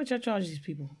there. How much I charge these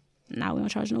people? Nah, we don't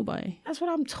charge nobody. That's what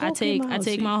I'm talking about. I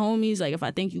take my homies. Like if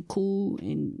I think you cool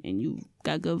and you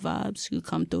got good vibes, you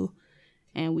come through,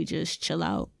 and we just chill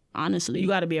out. Honestly, You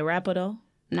got to be a rapper though.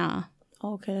 nah.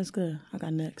 Oh, okay, that's good. I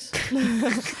got next.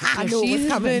 I knew it was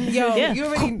coming. Yo, Yeah, you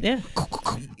already. yeah.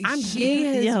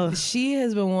 She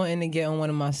has been wanting to get on one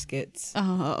of my skits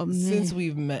Oh man. since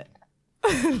we've met.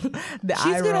 The She's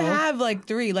eye gonna roll. have like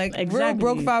 3, like real Exactly.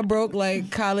 broke, five broke,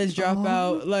 like college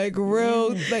dropout, like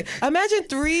real, like imagine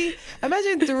three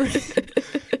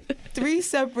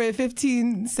separate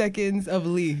 15 seconds of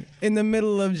Lee in the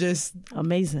middle of just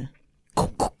Amazing.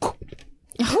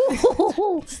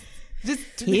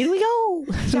 just Here we go.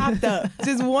 chopped up,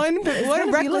 just one gonna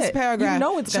be reckless lit. paragraph. You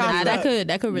know it's gonna chopped be up.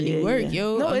 That could really work,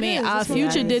 yo. No, I it mean, is. our That's what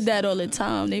Future it did is. that all the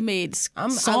time. They made I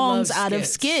songs love out of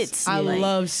skits. skits. I Like,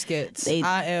 love skits. they-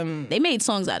 I am. They made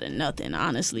songs out of nothing,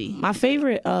 honestly. My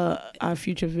favorite Our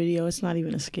Future video, it's not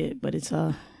even a skit, but it's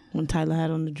when Tyler had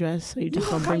on the dress. So you just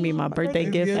gonna bring me my birthday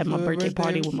gift at my birthday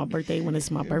party with my birthday when it's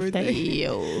my birthday.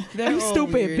 Yo, They're all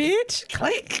Stupid weird. bitch.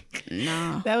 Click.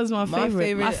 nah. That was my My favorite.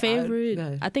 favorite. My go favorite,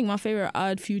 ahead. I think my favorite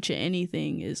Odd Future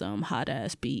anything is Hot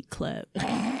Ass Beat Clap.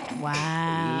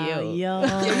 Wow. Yo.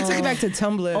 Yeah, you took it back to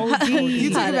Tumblr. OD. You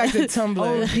took it back to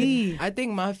Tumblr. OD. I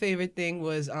think my favorite thing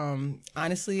was,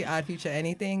 honestly, Odd Future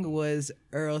Anything was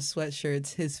Earl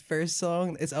Sweatshirt's his first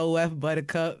song. It's OF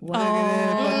Buttercup. Fuck with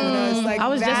us. Like I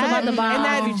was just about to buy in Odd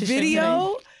that Future shit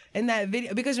video. In that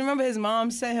video, because remember his mom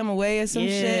sent him away or some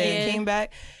shit and came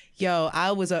back. Yo,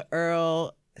 I was a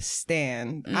Earl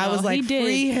stan. I was like, he did,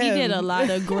 free him. He did a lot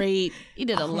of great. He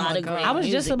did a lot of God. great. I was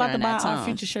just music about to during buy that Our time.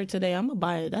 Future shirt today. I'm gonna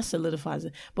buy it. That solidifies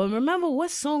it. But remember,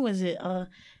 what song was it?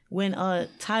 When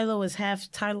Tyler was half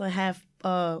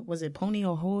was it pony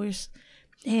or horse?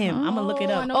 Damn, I'm gonna look it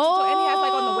up. And he has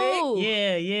like on the wig.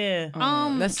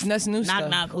 Yeah. That's new stuff.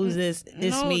 Knock. Who's this?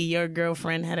 It's me. Your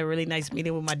girlfriend had a really nice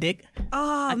meeting with my dick.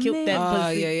 Oh, I killed that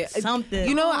pussy. yeah. Something.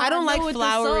 You know, I don't know like what the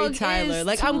flowery song Tyler. is,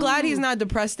 Like, I'm too. glad he's not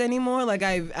depressed anymore. Like,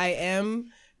 I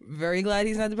am very glad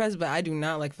he's not depressed, but I do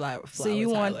not like flower. So you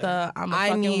want Tyler. the I'm a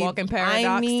fucking walking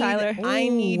paradox, Tyler? I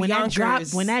need when that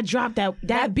Yonkers. dropped,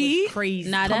 that beat was crazy.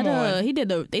 Nah, Come on. they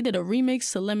did a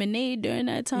remix to Lemonade during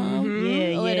that time.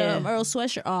 Yeah, With yeah. Earl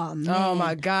Sweatshirt. Oh man. Oh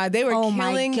my God, they were Oh, my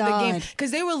killing the game God.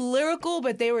 because they were lyrical,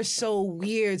 but they were so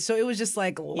weird. So it was just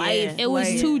like life. It was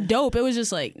like, too dope. It was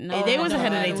just like no. They was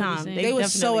ahead of I their don't know what time. he's They They were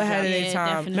so definitely ahead of dropped. their time.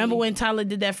 definitely. Remember when Tyler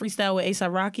did that freestyle with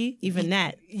A$AP Rocky? Even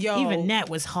that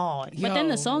was hard. But then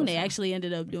Yo, the song they actually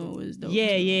ended up doing was dope.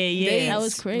 Yeah. That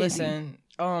was crazy. Listen,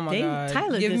 oh my God,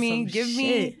 Tyler give did me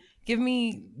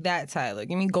that Tyler.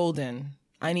 Give me Golden.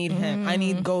 I need him. I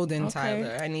need Golden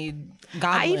Tyler. I need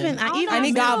Goblin. I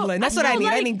need Goblin. That's what I need.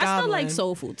 I need Goblin. I still like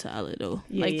Soulful Tyler though.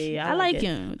 Yeah, I like it.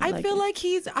 him. I feel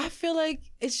like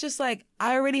it's just like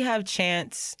I already have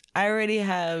Chance. I already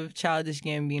have Childish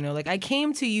Gambino. Like I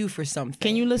came to you for something.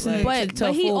 Can you listen to but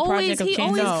a he full always project of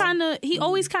Chance? he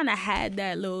always kind of had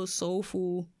that little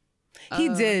soulful. He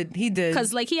did.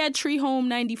 Because like he had Tree Home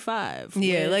 95.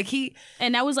 Yeah, like he.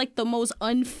 And that was like the most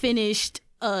unfinished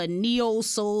neo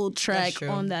soul track true.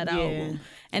 on that album.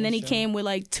 And then he came with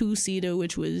like Two Seater,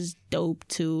 which was dope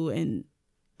too. And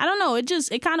I don't know,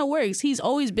 it kind of works. He's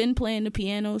always been playing the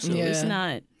piano, so it's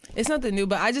not. It's nothing new,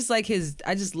 but I just like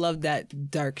I just love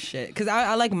that dark shit because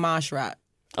I like mosh rap.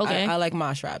 Okay. I like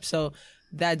mosh rap, so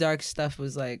that dark stuff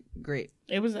was like great.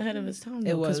 It was ahead of its time.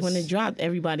 It was. Because when it dropped,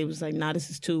 everybody was like, "Nah, this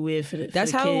is too weird for the."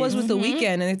 That's for the how it was kids. with The Weeknd,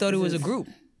 and they thought it was a group.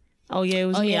 Oh yeah, it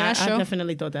was me. yeah, I that's true.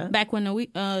 definitely thought that. Back when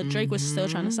Drake was still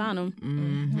trying to sign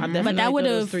him. I definitely But that thought would it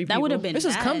was have three that would have people. been This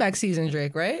was bad. comeback season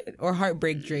Drake, right? Or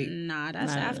Heartbreak Drake? Nah,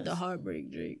 that's Nah, after that's-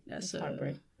 Heartbreak Drake. That's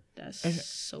Heartbreak. That's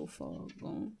so far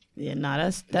gone. Yeah, nah,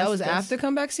 that's That was after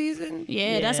comeback season?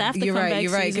 Yeah, that's after You're comeback right,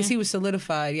 you're right. Because season. he was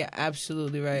solidified. Yeah,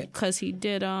 absolutely right. Because he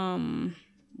did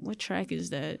what track is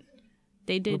that?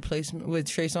 They did Replacement with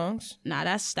Trey Songz? nah.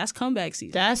 That's comeback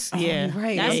season. That's You're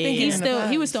right. That's I'm thinking he in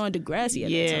the was past. still on Degrassi at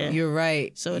that Yeah. time. You're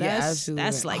right. So Yeah, that's- absolutely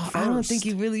that's right. like I don't first. think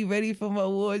you're really ready for my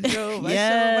wardrobe. I showed right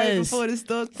Yes. before the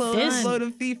store closed. This- Load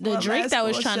of feet for The my Drake last that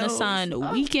was 4 trying to shows. sign The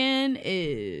Weeknd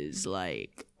is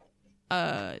like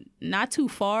not too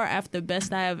far after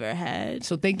Best I Ever Had.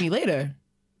 So thank me later.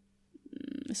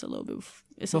 It's a little bit.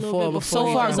 It's Before- a little bit before so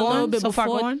you far got- It's a little gone. bit So far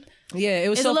before. gone. Yeah, it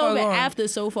was It's so a little far bit gone. after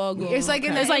So Far Gone. It's like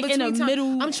in It's the, like in the between time.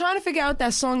 middle. I'm trying to figure out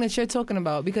that song that you're talking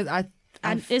about because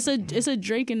It's a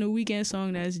Drake and The Weeknd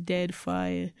song that's dead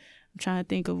fire. I'm trying to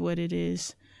think of what it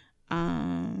is.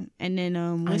 And then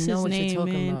what's know his what you're name?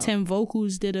 talking Man, about. Tim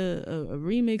Vocals did a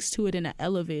remix to it in an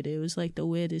elevator. It was like the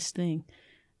weirdest thing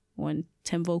when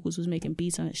Tim Vocals was making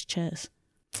beats on his chest.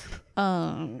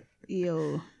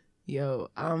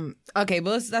 okay,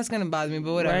 but that's gonna bother me.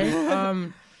 But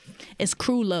whatever. It's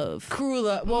Crew Love. Crew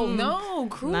Love. Well, no,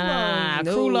 Crew Nah,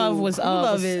 Love. Crew Love was Crew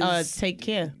Love is Take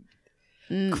Care.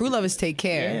 Crew Love is Take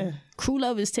Care. Yeah. Crew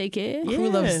Love is Take Care. Crew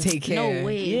Love is Take Care. No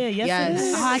way. Yeah, yes, it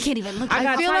is. Oh, I can't even look. I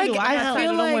got feel title. like- I I got feel title.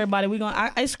 Don't like- worry about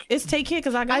it. It's Take Care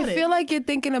because I got it. I feel like you're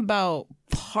thinking about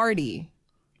Party,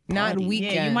 not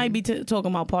Weekend. Yeah, you might be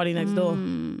talking about Party Next Door.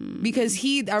 because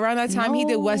around that time he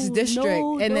did West District,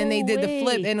 and then they did the way.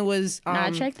 flip, and it was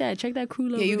Nah, check that Crew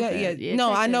Love. Yeah, you real got fast. yeah. No,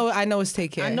 check I that. know it's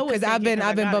Take Care. I know it's because Take I've Care been 'cause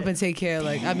I got bumping it. Take Care.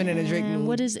 Like I've been in a Drake mood.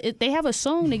 What is it? They have a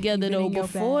song together though in your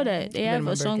before bag. that. They have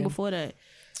my a song Birkin. before that.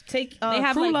 Have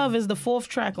Crew Crew like- Love is the 4th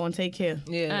track on Take Care.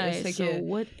 Yeah, Alright, it's Take so Care.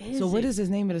 what is So what it? is the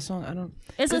name of the song? I don't.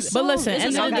 It's a But song. listen, it's a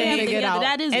end song of the they have day, together.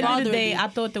 That is end of the bothering day, me. I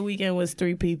thought The Weeknd was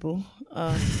 3 people.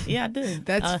 Yeah, I did.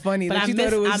 That's funny but that I you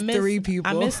thought it was I missed- 3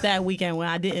 people. I missed that weekend when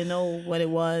I didn't know what it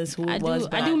was, who it was.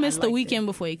 but I do miss The liked Weeknd it.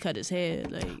 before he cut his hair.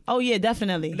 Like Oh yeah,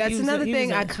 definitely. That's He was another he was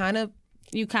thing. I kind of.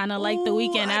 you kind of like The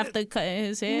Weeknd I- after cutting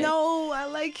his hair. No, I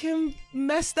like him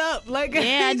messed up. Like Yeah,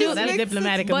 I he do. just That's makes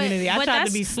diplomatic it- community. I tried to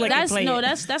that's- be slick and that's, play no, it.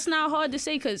 that's not hard to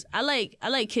say because I like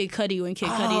Kid Cudi when Kid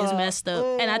Cudi is messed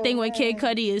up, and I think when Kid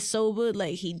Cudi is sober,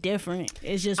 like he different.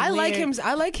 It's just I like weird. him.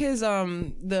 I like his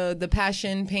the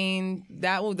Passion Pain,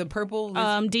 that one, the purple.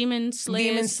 Demon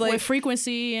Slayer with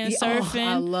Frequency and Surfing.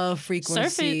 I love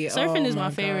Frequency. Surfing is Oh my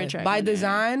my favorite God. track By on there.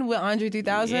 Design with Andre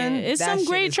 3000. Yeah, it's that some shit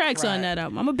great is tracks crack. on that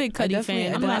album. I'm a big Cudi definitely- fan.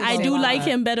 I I'm definitely I say do that. like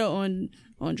him better on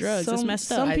drugs. It's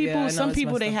messed up. Some I people, know some it's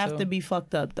people, messed they up, have too. to be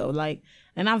fucked up though. Like,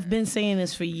 and I've been saying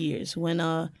this for years. When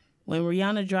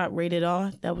Rihanna dropped Rated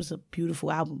R, that was a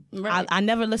beautiful album. Right. I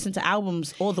never listened to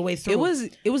albums all the way through.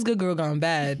 It was Good Girl Gone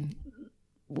Bad.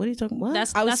 What are you talking about?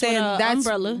 That's I was that's saying what, that's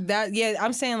Umbrella. That yeah,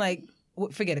 I'm saying like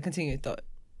forget it. Continue your thought.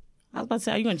 I was about to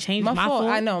say, are you gonna change my fault?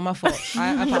 I know, my fault.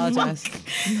 I apologize.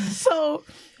 So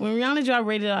when Rihanna dropped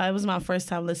Rated R, it was my first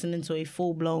time listening to a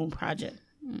full blown project.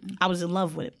 I was in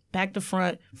love with it, back to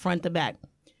front, front to back.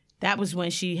 That was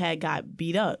when she had got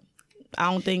beat up. I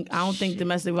don't think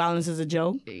domestic violence is a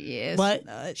joke. Yes,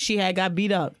 but she had got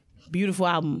beat up. Beautiful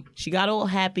album. She got all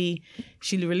happy.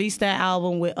 She released that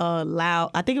album with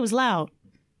Loud. I think it was Loud.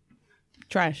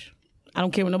 Trash. I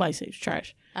don't care what nobody says.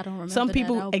 Trash. I don't remember. Some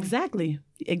people that album.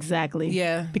 exactly.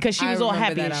 Yeah, because she was all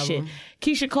happy and shit.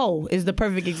 Keisha Cole is the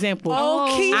perfect example. Oh,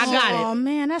 Keisha. I got it. Oh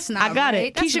man, that's not. I got right.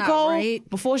 it. That's Keisha not Cole, right.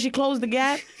 before she closed the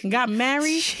gap and got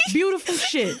married, beautiful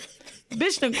shit.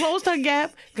 Bitch done closed her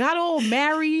gap, got all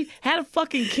married, had a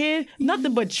fucking kid,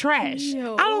 nothing but trash.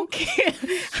 Yo. I don't care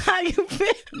how you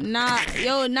feel. Not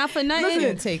for nothing.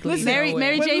 Listen,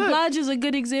 Mary J. look. Blige is a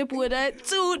good example of that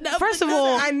too. First of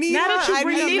all, I need now that her- you I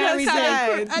bring up need her Mary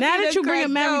side. J, now that you bring up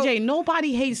Mary J,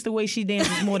 nobody hates the way she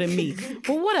dances more than me.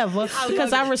 But whatever,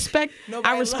 because I respect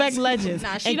legends.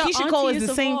 Nah, she and the Keisha Cole is auntiest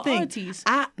the of same all thing. aunties.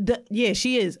 Yeah,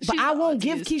 she is. But She's I the won't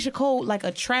give auntiest. Keisha Cole like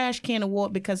a trash can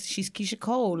award because she's Keisha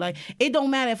Cole. Like it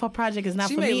don't matter if her project is not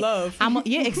She for made me. love.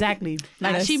 Yeah, exactly.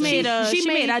 Like she made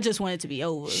I I just want it to be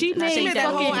over. She And I made think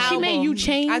that the whole she made you album.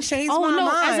 change. I changed Oh my no!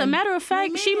 mind. As a matter of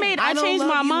fact, she made I I don't changed love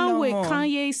my you mind no with more.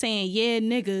 Kanye saying "Yeah,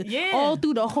 nigga" Yeah. all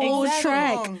through the whole Exactly.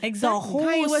 track. Exactly. The whole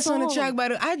Kanye West on the song. track,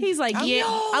 but He's like, yeah.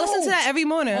 I listen to that every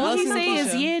morning. All I he listen to say is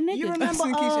Keisha. "Yeah, nigga." You remember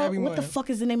Listen to Keisha every what the morning. fuck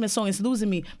is the name of the song? It's losing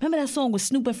me. Remember that song with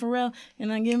Snoop and Pharrell?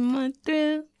 And I give my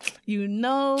thrill. You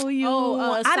know you. Oh,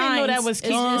 I didn't know that Signs. was It's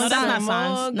Keisha. No, just that's not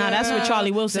Signs. Signs. No, that's with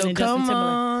Charlie Wilson So and Justin come Timberlake.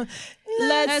 on.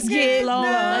 Let's get blown.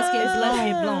 Let's get Let's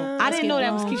get blown. I Let's didn't get know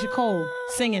that was blown. Keisha Cole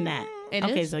singing that. It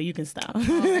Okay, is? so you can stop.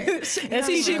 That's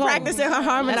Keisha Cole. practicing her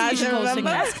harmonizer. Keisha Cole singing remember?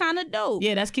 that. That's kind of dope.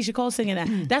 Yeah, that's Keisha Cole singing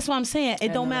that. That's what I'm saying.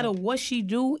 It don't matter what she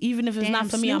do, even if it's Damn, not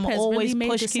for me, Snoop I'm has always really made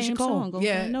push the Keisha same Cole. song over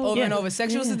Yeah, and over over. and over.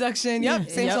 Sexual seduction. Yep,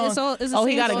 same Yep. song. It's the Oh,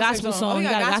 he same got a song. gospel song. Oh, He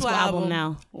got a gospel album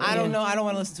now. I don't know. I don't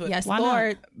want to listen to it. Yes, Why not?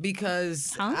 Lord.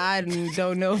 Because Huh? I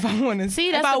don't know if I want to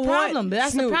See, that's the problem.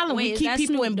 That's the problem. Wait, We is keep that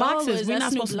people Snoop in Dogg or boxes. is We're that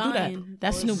not Snoop supposed to do that. Lion?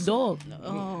 That's Snoop Dogg.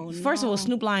 Oh, First of all,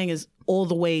 Snoop Lion is all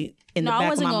the way in the No, back I of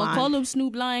wasn't my gonna mind. call him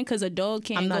Snoop Lion because a dog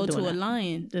I'm can't not go to doing a that.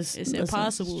 lion. This- It's listen,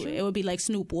 impossible. it's true. It would be like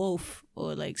Snoop Wolf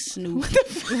or like Snoop.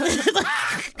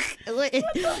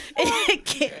 it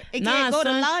can't go to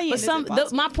son. lion. But It's some,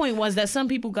 impossible. my point was that some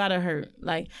people got her hurt.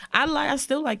 Like I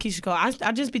still like Keisha Cole.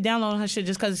 I just be downloading her shit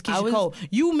just because it's Keisha Cole.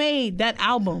 You made that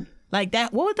album like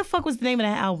that. What the fuck was the name of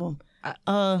that album?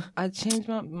 I changed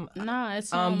my. Nah, it's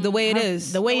The way it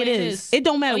is. The way it is. It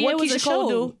don't matter Oh, yeah, what it was a Keisha Cole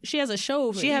show. do. She has a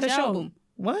show. For She had a each show. album.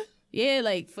 What? Yeah,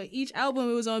 like for each album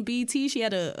it was on BT. She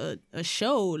had a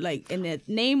show. Like, and the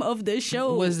name of the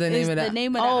show What's the name is of that? The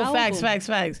name of the Oh, album.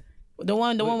 facts. The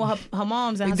one with her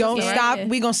moms and We her don't sister, stop. right?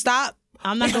 We gonna stop.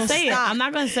 I'm not gonna say it. Stop. I'm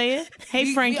not gonna say it.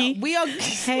 Hey, Frankie. We are.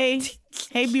 Hey,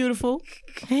 beautiful.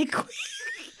 Hey, Queen.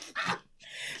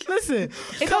 Listen,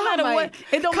 it don't matter what.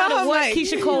 It don't matter what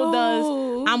Keisha Cole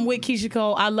does. I'm with Keisha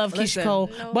Cole. I love Listen. Keisha Cole.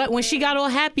 But when she got all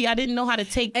happy, I didn't know how to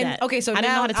take And that. okay, so I didn't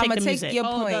now know how to take I'ma the take music. your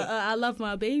Oh, point. I love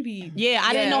my baby. Yeah,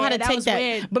 I didn't know how to that take was that.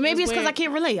 weird. But maybe That it's was because I weird.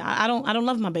 can't relate. I don't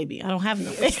love my baby. I don't have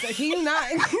no. He not.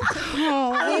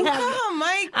 I Come on,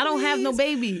 Mike. don't have no please.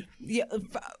 baby. Yeah,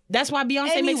 That's why Beyonce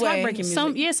makes Anyway, heartbreaking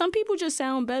music. Some people just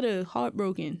sound better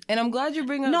heartbroken. and I'm glad you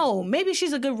bring up. No, maybe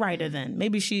she's a good writer then.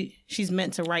 Maybe she's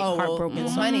meant to write Oh, well, heartbroken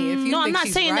songs. honey, if you No, I'm think not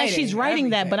she's saying that she's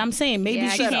writing that, but I'm saying maybe Yeah,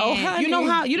 she I can't. you know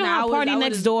how Nah, I would- Party I Next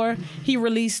would've- Door he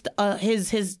released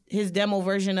his demo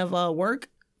version of Work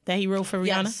that he wrote for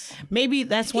Rihanna. Yes. Maybe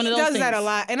that's one He of those does things. that a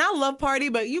lot, and I love Party,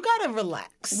 but you gotta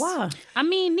relax. Why? I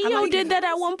mean, Neo like did it. that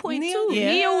at one point Neo- too.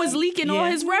 Yeah. Neo was leaking all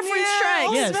Yeah. his reference Yeah, tracks.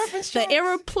 all his Yes. reference The tracks.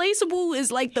 irreplaceable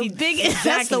is like the biggest.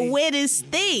 That's the Exactly. weirdest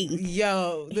thing.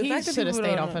 Yo, the He fact that should have people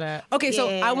stayed don't off know. of that. Okay, so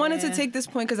I wanted to Yeah. take this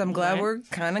point because I'm glad we're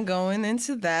kind of going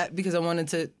into that because I wanted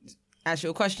to ask you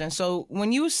a question. So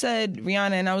when you said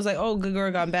Rihanna, and I was like, oh, good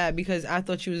girl gone bad, because I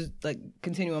thought she was like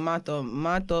continuing my thought.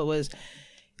 My thought was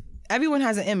everyone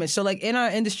has an image. So like in our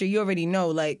industry, you already know,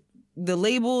 like the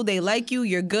label, they like you,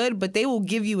 you're good, but they will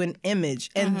give you an image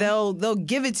and they'll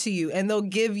give it to you and they'll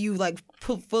give you like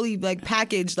fully like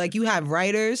packaged. Like you have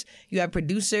writers, you have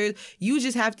producers. You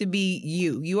just have to be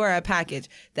you. You are a package.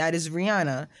 That is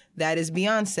Rihanna. That is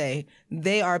Beyonce.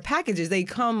 They are packages. They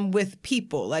come with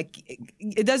people. Like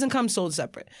it doesn't come sold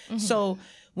separate. So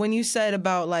when you said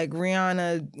about like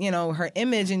Rihanna, you know, her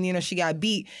image and, you know, she got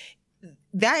beat,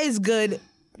 that is good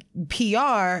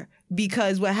PR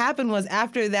because what happened was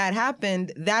after that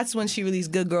happened, that's when she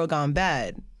released Good Girl Gone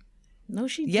Bad. No,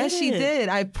 she didn't. Yes, she did.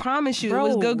 I promise you, Bro, it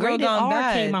was Good Girl Rated Gone R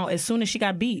Bad. came out as soon as she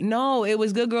got beat. No, it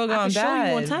was Good Girl Gone can Bad.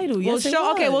 show you on Tidal. Yes, it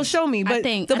was. Okay, well, show me. But I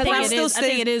think the I think point it still is. I stays.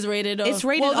 think it is rated. It's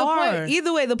rated Well, the R. point,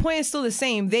 either way, the point is still the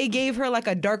same. They gave her like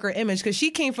a darker image because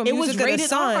she came from It was Music of the rated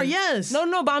Sun. R, yes.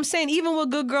 No, but I'm saying even with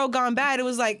Good Girl Gone Bad, it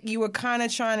was like you were kind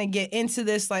of trying to get into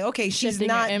this, like, okay, she's Shifting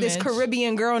not your this image.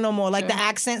 Caribbean girl no more. Like the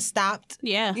accent stopped.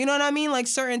 Yeah. You know what I mean? Like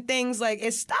certain things, like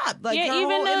it stopped. Like her Yeah,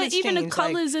 whole image even the changed.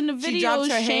 colors like, in the she dropped videos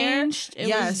her hair. changed. It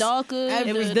Yes. was darker.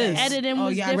 It was the this. editing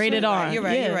was yeah, different. Rated R. You're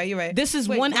right. Yeah. You're right. This is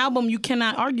Wait, one album you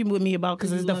cannot argue with me about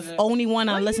because it's the only one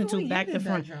I listen to back to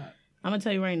front. I'm gonna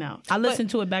tell you right now. I listened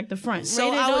to it back to front. So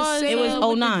Rated I was R is, saying- It was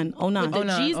with 09. The 09.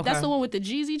 Jeez, okay. That's the one with the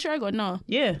Jeezy track or no?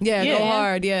 Yeah. Yeah, Go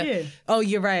Hard. Yeah. Yeah. Oh,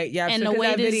 you're right. Yeah. And so the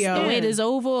that video. wait is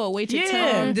over or wait your Yeah.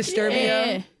 turn.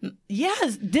 Disturbia. Yeah.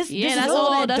 Yes. This Yeah, is that's all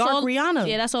all. that That's dark all. Rihanna.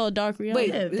 Yeah, that's all dark Rihanna. Wait,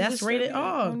 Yeah, is that's Disturbia rated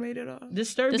R. Unrated R?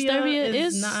 Disturbia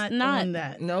is is not not. on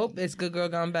that. Nope, it's Good Girl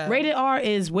Gone Bad. Rated R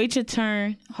is Wait Your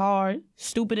Turn, Hard,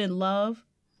 Stupid in Love,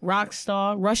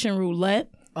 Rockstar, Russian Roulette,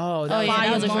 Oh, Oh yeah,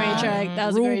 that was a great track. That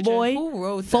was a Rude great Boy, track. Who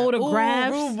wrote that?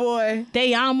 Photographs. Ooh, Rude Boy.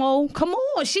 Te Amo. Come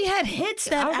on, she had hits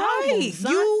that All album. right,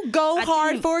 son. you go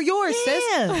hard think- for yours, sis.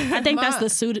 Yeah. I think that's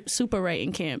the super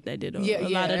writing camp that did a Yeah,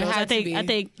 lot of it those. had to be. I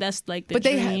think that's like the But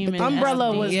they dream. but and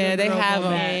Umbrella SD. was Yeah, Good they Girl have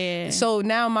Gone them. Bad. Yeah. So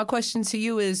now my question to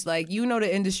you is like, you know,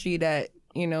 the industry that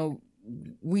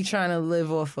we trying to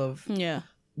live off of. Yeah.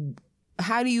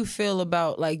 How do you feel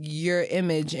about like your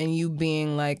image and you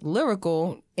being like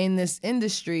lyrical in this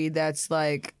industry that's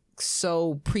like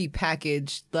so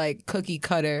prepackaged, like cookie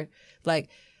cutter, like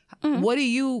what do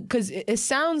you? Because it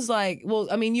sounds like, well,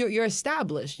 I mean, you're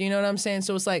established. You know what I'm saying?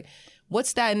 So it's like,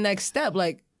 what's that next step?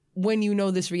 Like when you know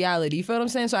this reality, you feel what I'm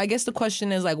saying? So I guess the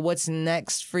question is like, what's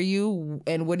next for you,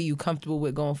 and what are you comfortable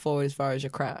with going forward as far as your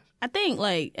craft? I think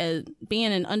like as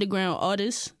being an underground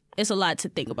artist, it's a lot to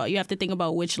think about. You have to think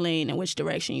about which lane and which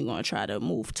direction you're going to try to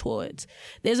move towards.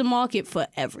 There's a market for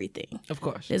everything. Of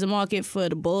course. There's a market for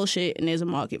the bullshit and there's a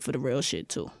market for the real shit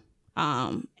too.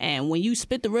 And when you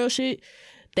spit the real shit,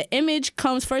 the image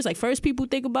comes first. Like first people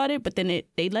think about it, but then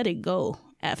they let it go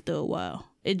after a while.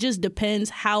 It just depends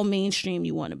how mainstream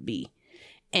you want to be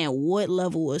and what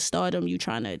level of stardom you're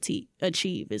trying to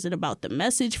achieve. Is it about the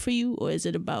message for you or is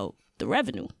it about the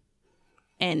revenue?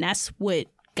 And that's what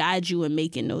guide you in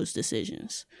making those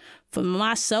decisions. For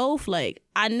myself, like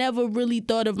I never really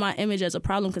thought of my image as a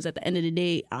problem because at the end of the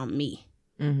day, I'm me.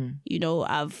 Mm-hmm. You know,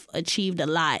 I've achieved a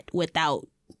lot without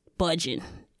budging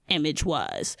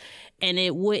image-wise, and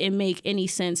it wouldn't make any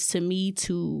sense to me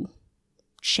to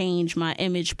change my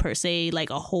image per se, like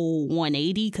a whole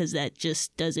 180, because that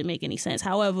just doesn't make any sense.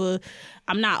 However,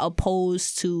 I'm not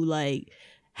opposed to like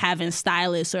having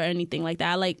stylists or anything like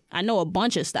that. I know a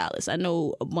bunch of stylists. I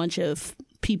know a bunch of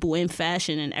people in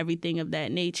fashion and everything of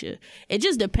that nature. It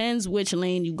just depends which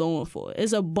lane you're going for.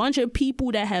 There's a bunch of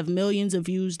people that have millions of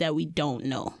views that we don't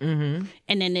know. Mm-hmm.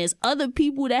 And then there's other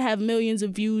people that have millions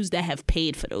of views that have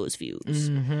paid for those views.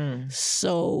 Mm-hmm.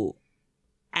 So,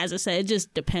 as I said, it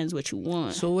just depends what you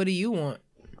want. So what do you want?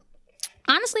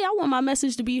 Honestly, I want my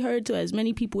message to be heard to as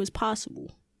many people as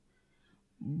possible.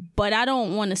 But I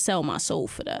don't want to sell my soul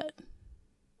for that.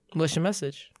 What's your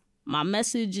message? My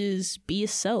message is be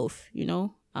yourself,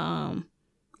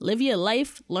 live your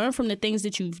life, learn from the things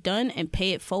that you've done and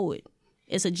pay it forward.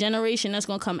 It's a generation that's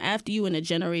going to come after you and a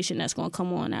generation that's going to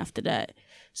come on after that.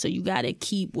 So you got to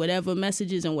keep whatever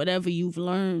messages and whatever you've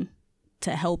learned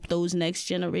to help those next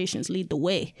generations lead the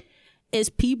way. It's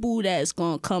people that's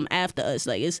going to come after us.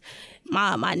 Like it's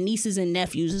my nieces and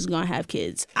nephews is going to have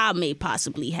kids. I may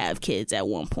possibly have kids at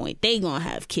one point. They going to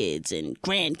have kids and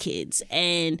grandkids,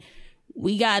 and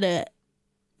we gotta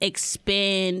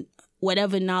expand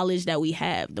whatever knowledge that we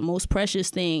have. The most precious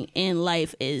thing in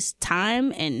life is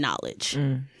time and knowledge.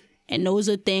 And those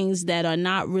are things that are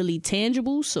not really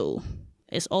tangible. So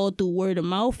it's all through word of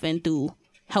mouth and through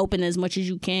helping as much as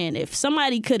you can. If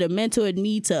somebody could have mentored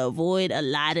me to avoid a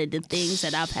lot of the things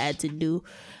that I've had to do,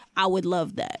 I would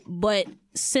love that. But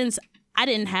since I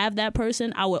didn't have that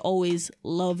person, I would always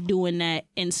love doing that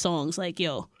in songs. Like,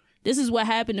 yo, this is what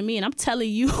happened to me, and I'm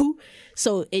telling you,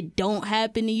 so it don't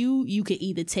happen to you. You can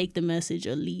either take the message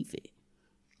or leave it.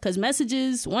 Because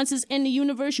messages, once it's in the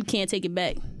universe, you can't take it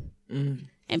back.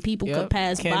 And people could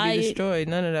pass Can't by be it. destroyed.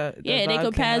 None of that. Yeah, That they vibe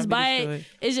could pass cannot be by it. destroyed.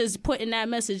 It's just putting that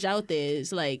message out there.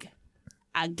 It's like,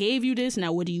 I gave you this,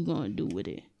 now what are you going to do with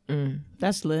it?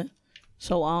 That's lit.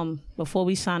 So before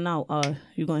we sign out,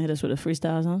 you gonna hit us with a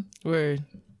freestyle song? Word.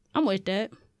 I'm with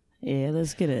that. Yeah,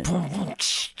 let's get it.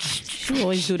 She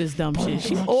always do this dumb shit.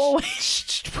 She always.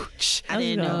 I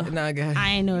didn't know. Nah, go ahead.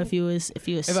 I didn't know if you was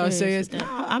serious. If I was serious,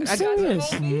 I'm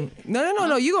serious.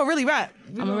 No. You gonna really rap?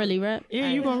 I'm gonna really rap. Yeah,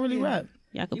 you gonna really rap.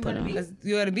 Y'all can put on.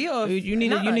 You gotta be off. You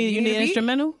need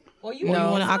instrumental? Or you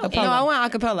want an acapella? No, I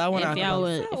want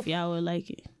acapella. If y'all would like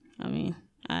it, I mean,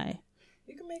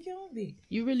 You can make your own beat.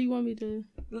 You really want me to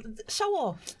Show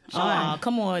off.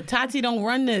 Come on, Tati, don't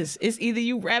run this. It's either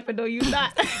you rapping or you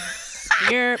not.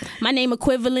 My name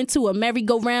equivalent to a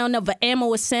merry-go-round of an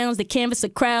ammo of sounds that canvas a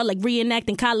crowd like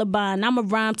reenacting Columbine. I'm a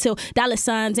rhyme till dollar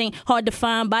signs ain't hard to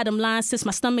find. Bottom line, since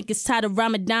my stomach is tired of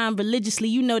Ramadan religiously,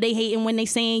 you know they hating when they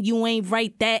saying you ain't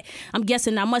right. That I'm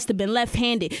guessing I must have been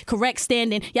left-handed. Correct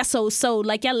standing, y'all so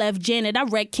like y'all left Janet. I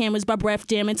wreck cameras by breath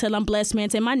jamming till I'm blessed, man.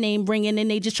 Till my name ringing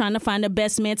and they just trying to find the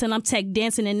best man. Till I'm tech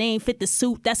dancing and they ain't fit the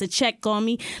suit. That's a check on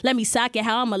me. Let me sock it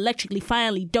how I'm electrically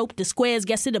finally dope. The squares,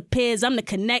 guess it appears I'm the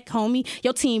connect, homie.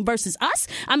 Your team versus us?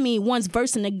 I mean, one's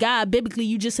versing a God. Biblically,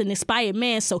 you just an inspired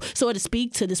man. So to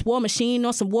speak, to this war machine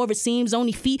on some war, it seems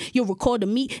only feet you'll record to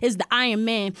me is the Iron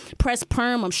Man. Press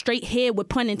perm, I'm straight here with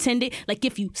pun intended. Like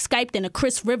if you Skyped in a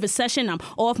Chris Rivers session, I'm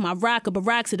off my rock, a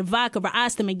Barack to the vodka, or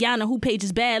Asta Magyana, who page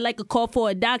is bad like a call for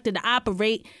a doctor to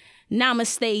operate.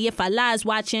 Namaste if I lies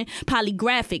watching.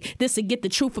 Polygraphic, this'll get the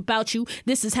truth about you.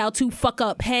 This is how to fuck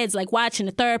up heads like watching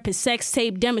a therapist sex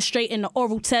tape demonstrating the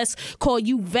oral test. Call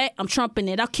you vet, I'm trumping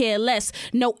it, I care less.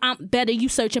 No, I'm better, you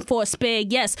searching for a spare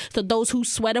yes. To those who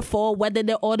sweater for whether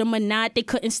they're autumn or not, they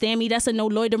couldn't stand me, that's a no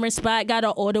loitering spot. Got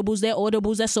our audibles, they're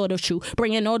audibles, that's sort of true.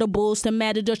 Bringing audibles to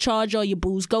matter to charge all your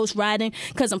booze. Ghost riding,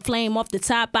 cause I'm flame off the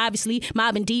top, obviously.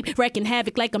 Mobbing deep, wrecking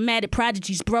havoc like I'm mad at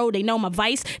prodigies, bro. They know my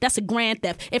vice, that's a grand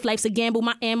theft. If life's a gamble,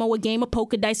 my ammo a game of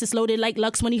poker dice. It's loaded like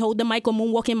Lux when he hold the mic or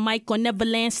moonwalking Mike on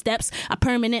Neverland steps. I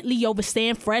permanently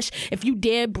overstand fresh. If you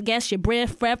dare guess your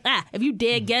breath, if you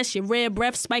dare guess your rare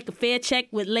breath, spike a fair check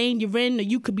with lane you're in, or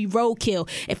you could be roadkill.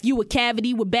 If you a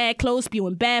cavity with bad clothes,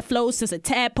 spewing bad flows, since a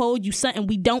tadpole, you something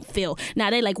we don't feel. Now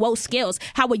they like, whoa, skills,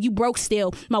 how are you broke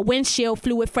still? My windshield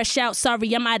fluid fresh out,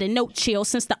 sorry, I'm out of note chill.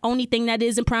 Since the only thing that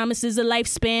isn't promised is a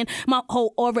lifespan, my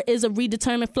whole aura is a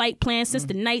redetermined flight plan. Since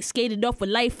the night skated off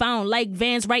with life, I don't like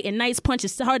Vans, writing nice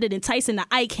punches harder than Tyson the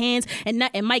Ike hands, and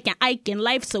nothing Mike and Ike in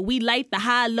life. So we light the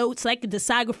high notes like a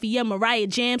discography of Mariah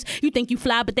Jams. You think you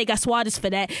fly, but they got swatters for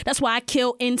that. That's why I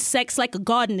kill insects like a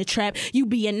gardener trap. You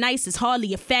being nice is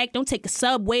hardly a fact. Don't take a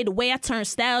subway the way I turn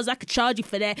styles. I could charge you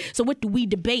for that. So what do we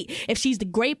debate? If she's the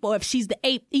grape or if she's the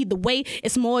ape? Either way,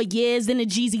 it's more years than a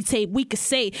Jeezy tape. We could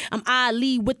say I'm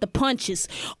Ali with the punches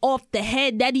off the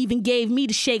head. That even gave me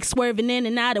the shake, swerving in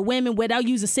and out of women without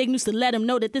using signals to let them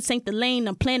know that this ain't the lane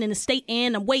I'm planning to stay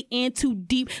in. I'm way in too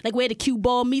deep, like where the cue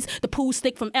ball meets the pool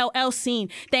stick from LL scene.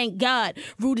 Thank God,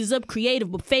 root is up, creative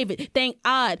but favorite. Thank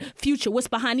odd, future, what's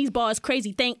behind these bars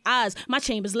crazy. Thank odds, my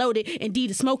chamber's loaded,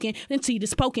 indeed is smoking, into the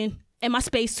spoken. And my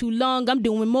space too long, I'm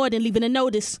doing more than leaving a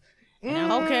notice. Okay.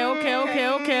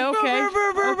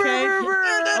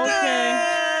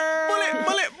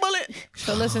 Bullet.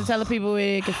 So listen, tell the people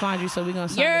where they can find you so we gonna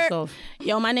sign this off.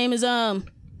 Yo, my name is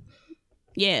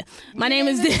my name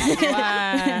is No,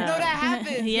 that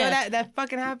happens. Yeah. Yo, that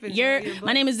fucking happens.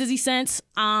 My name is Dizzy Sense.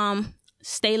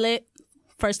 Stay lit,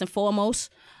 first and foremost.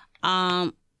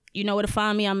 You know where to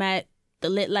find me. I'm at The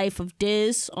Lit Life of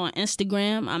Diz on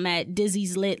Instagram. I'm at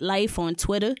Dizzy's Lit Life on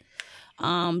Twitter.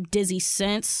 Dizzy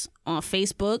Sense on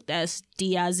Facebook. That's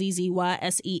DIZZYSENZE.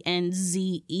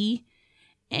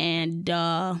 And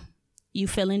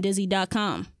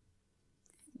youfeelingdizzy.com.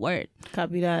 Word.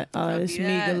 Copy that. It's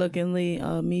me, Good Looking Lee,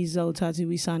 me, Zoe, Tati.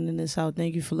 We signing this out.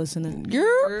 Thank you for listening.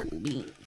 Yeah.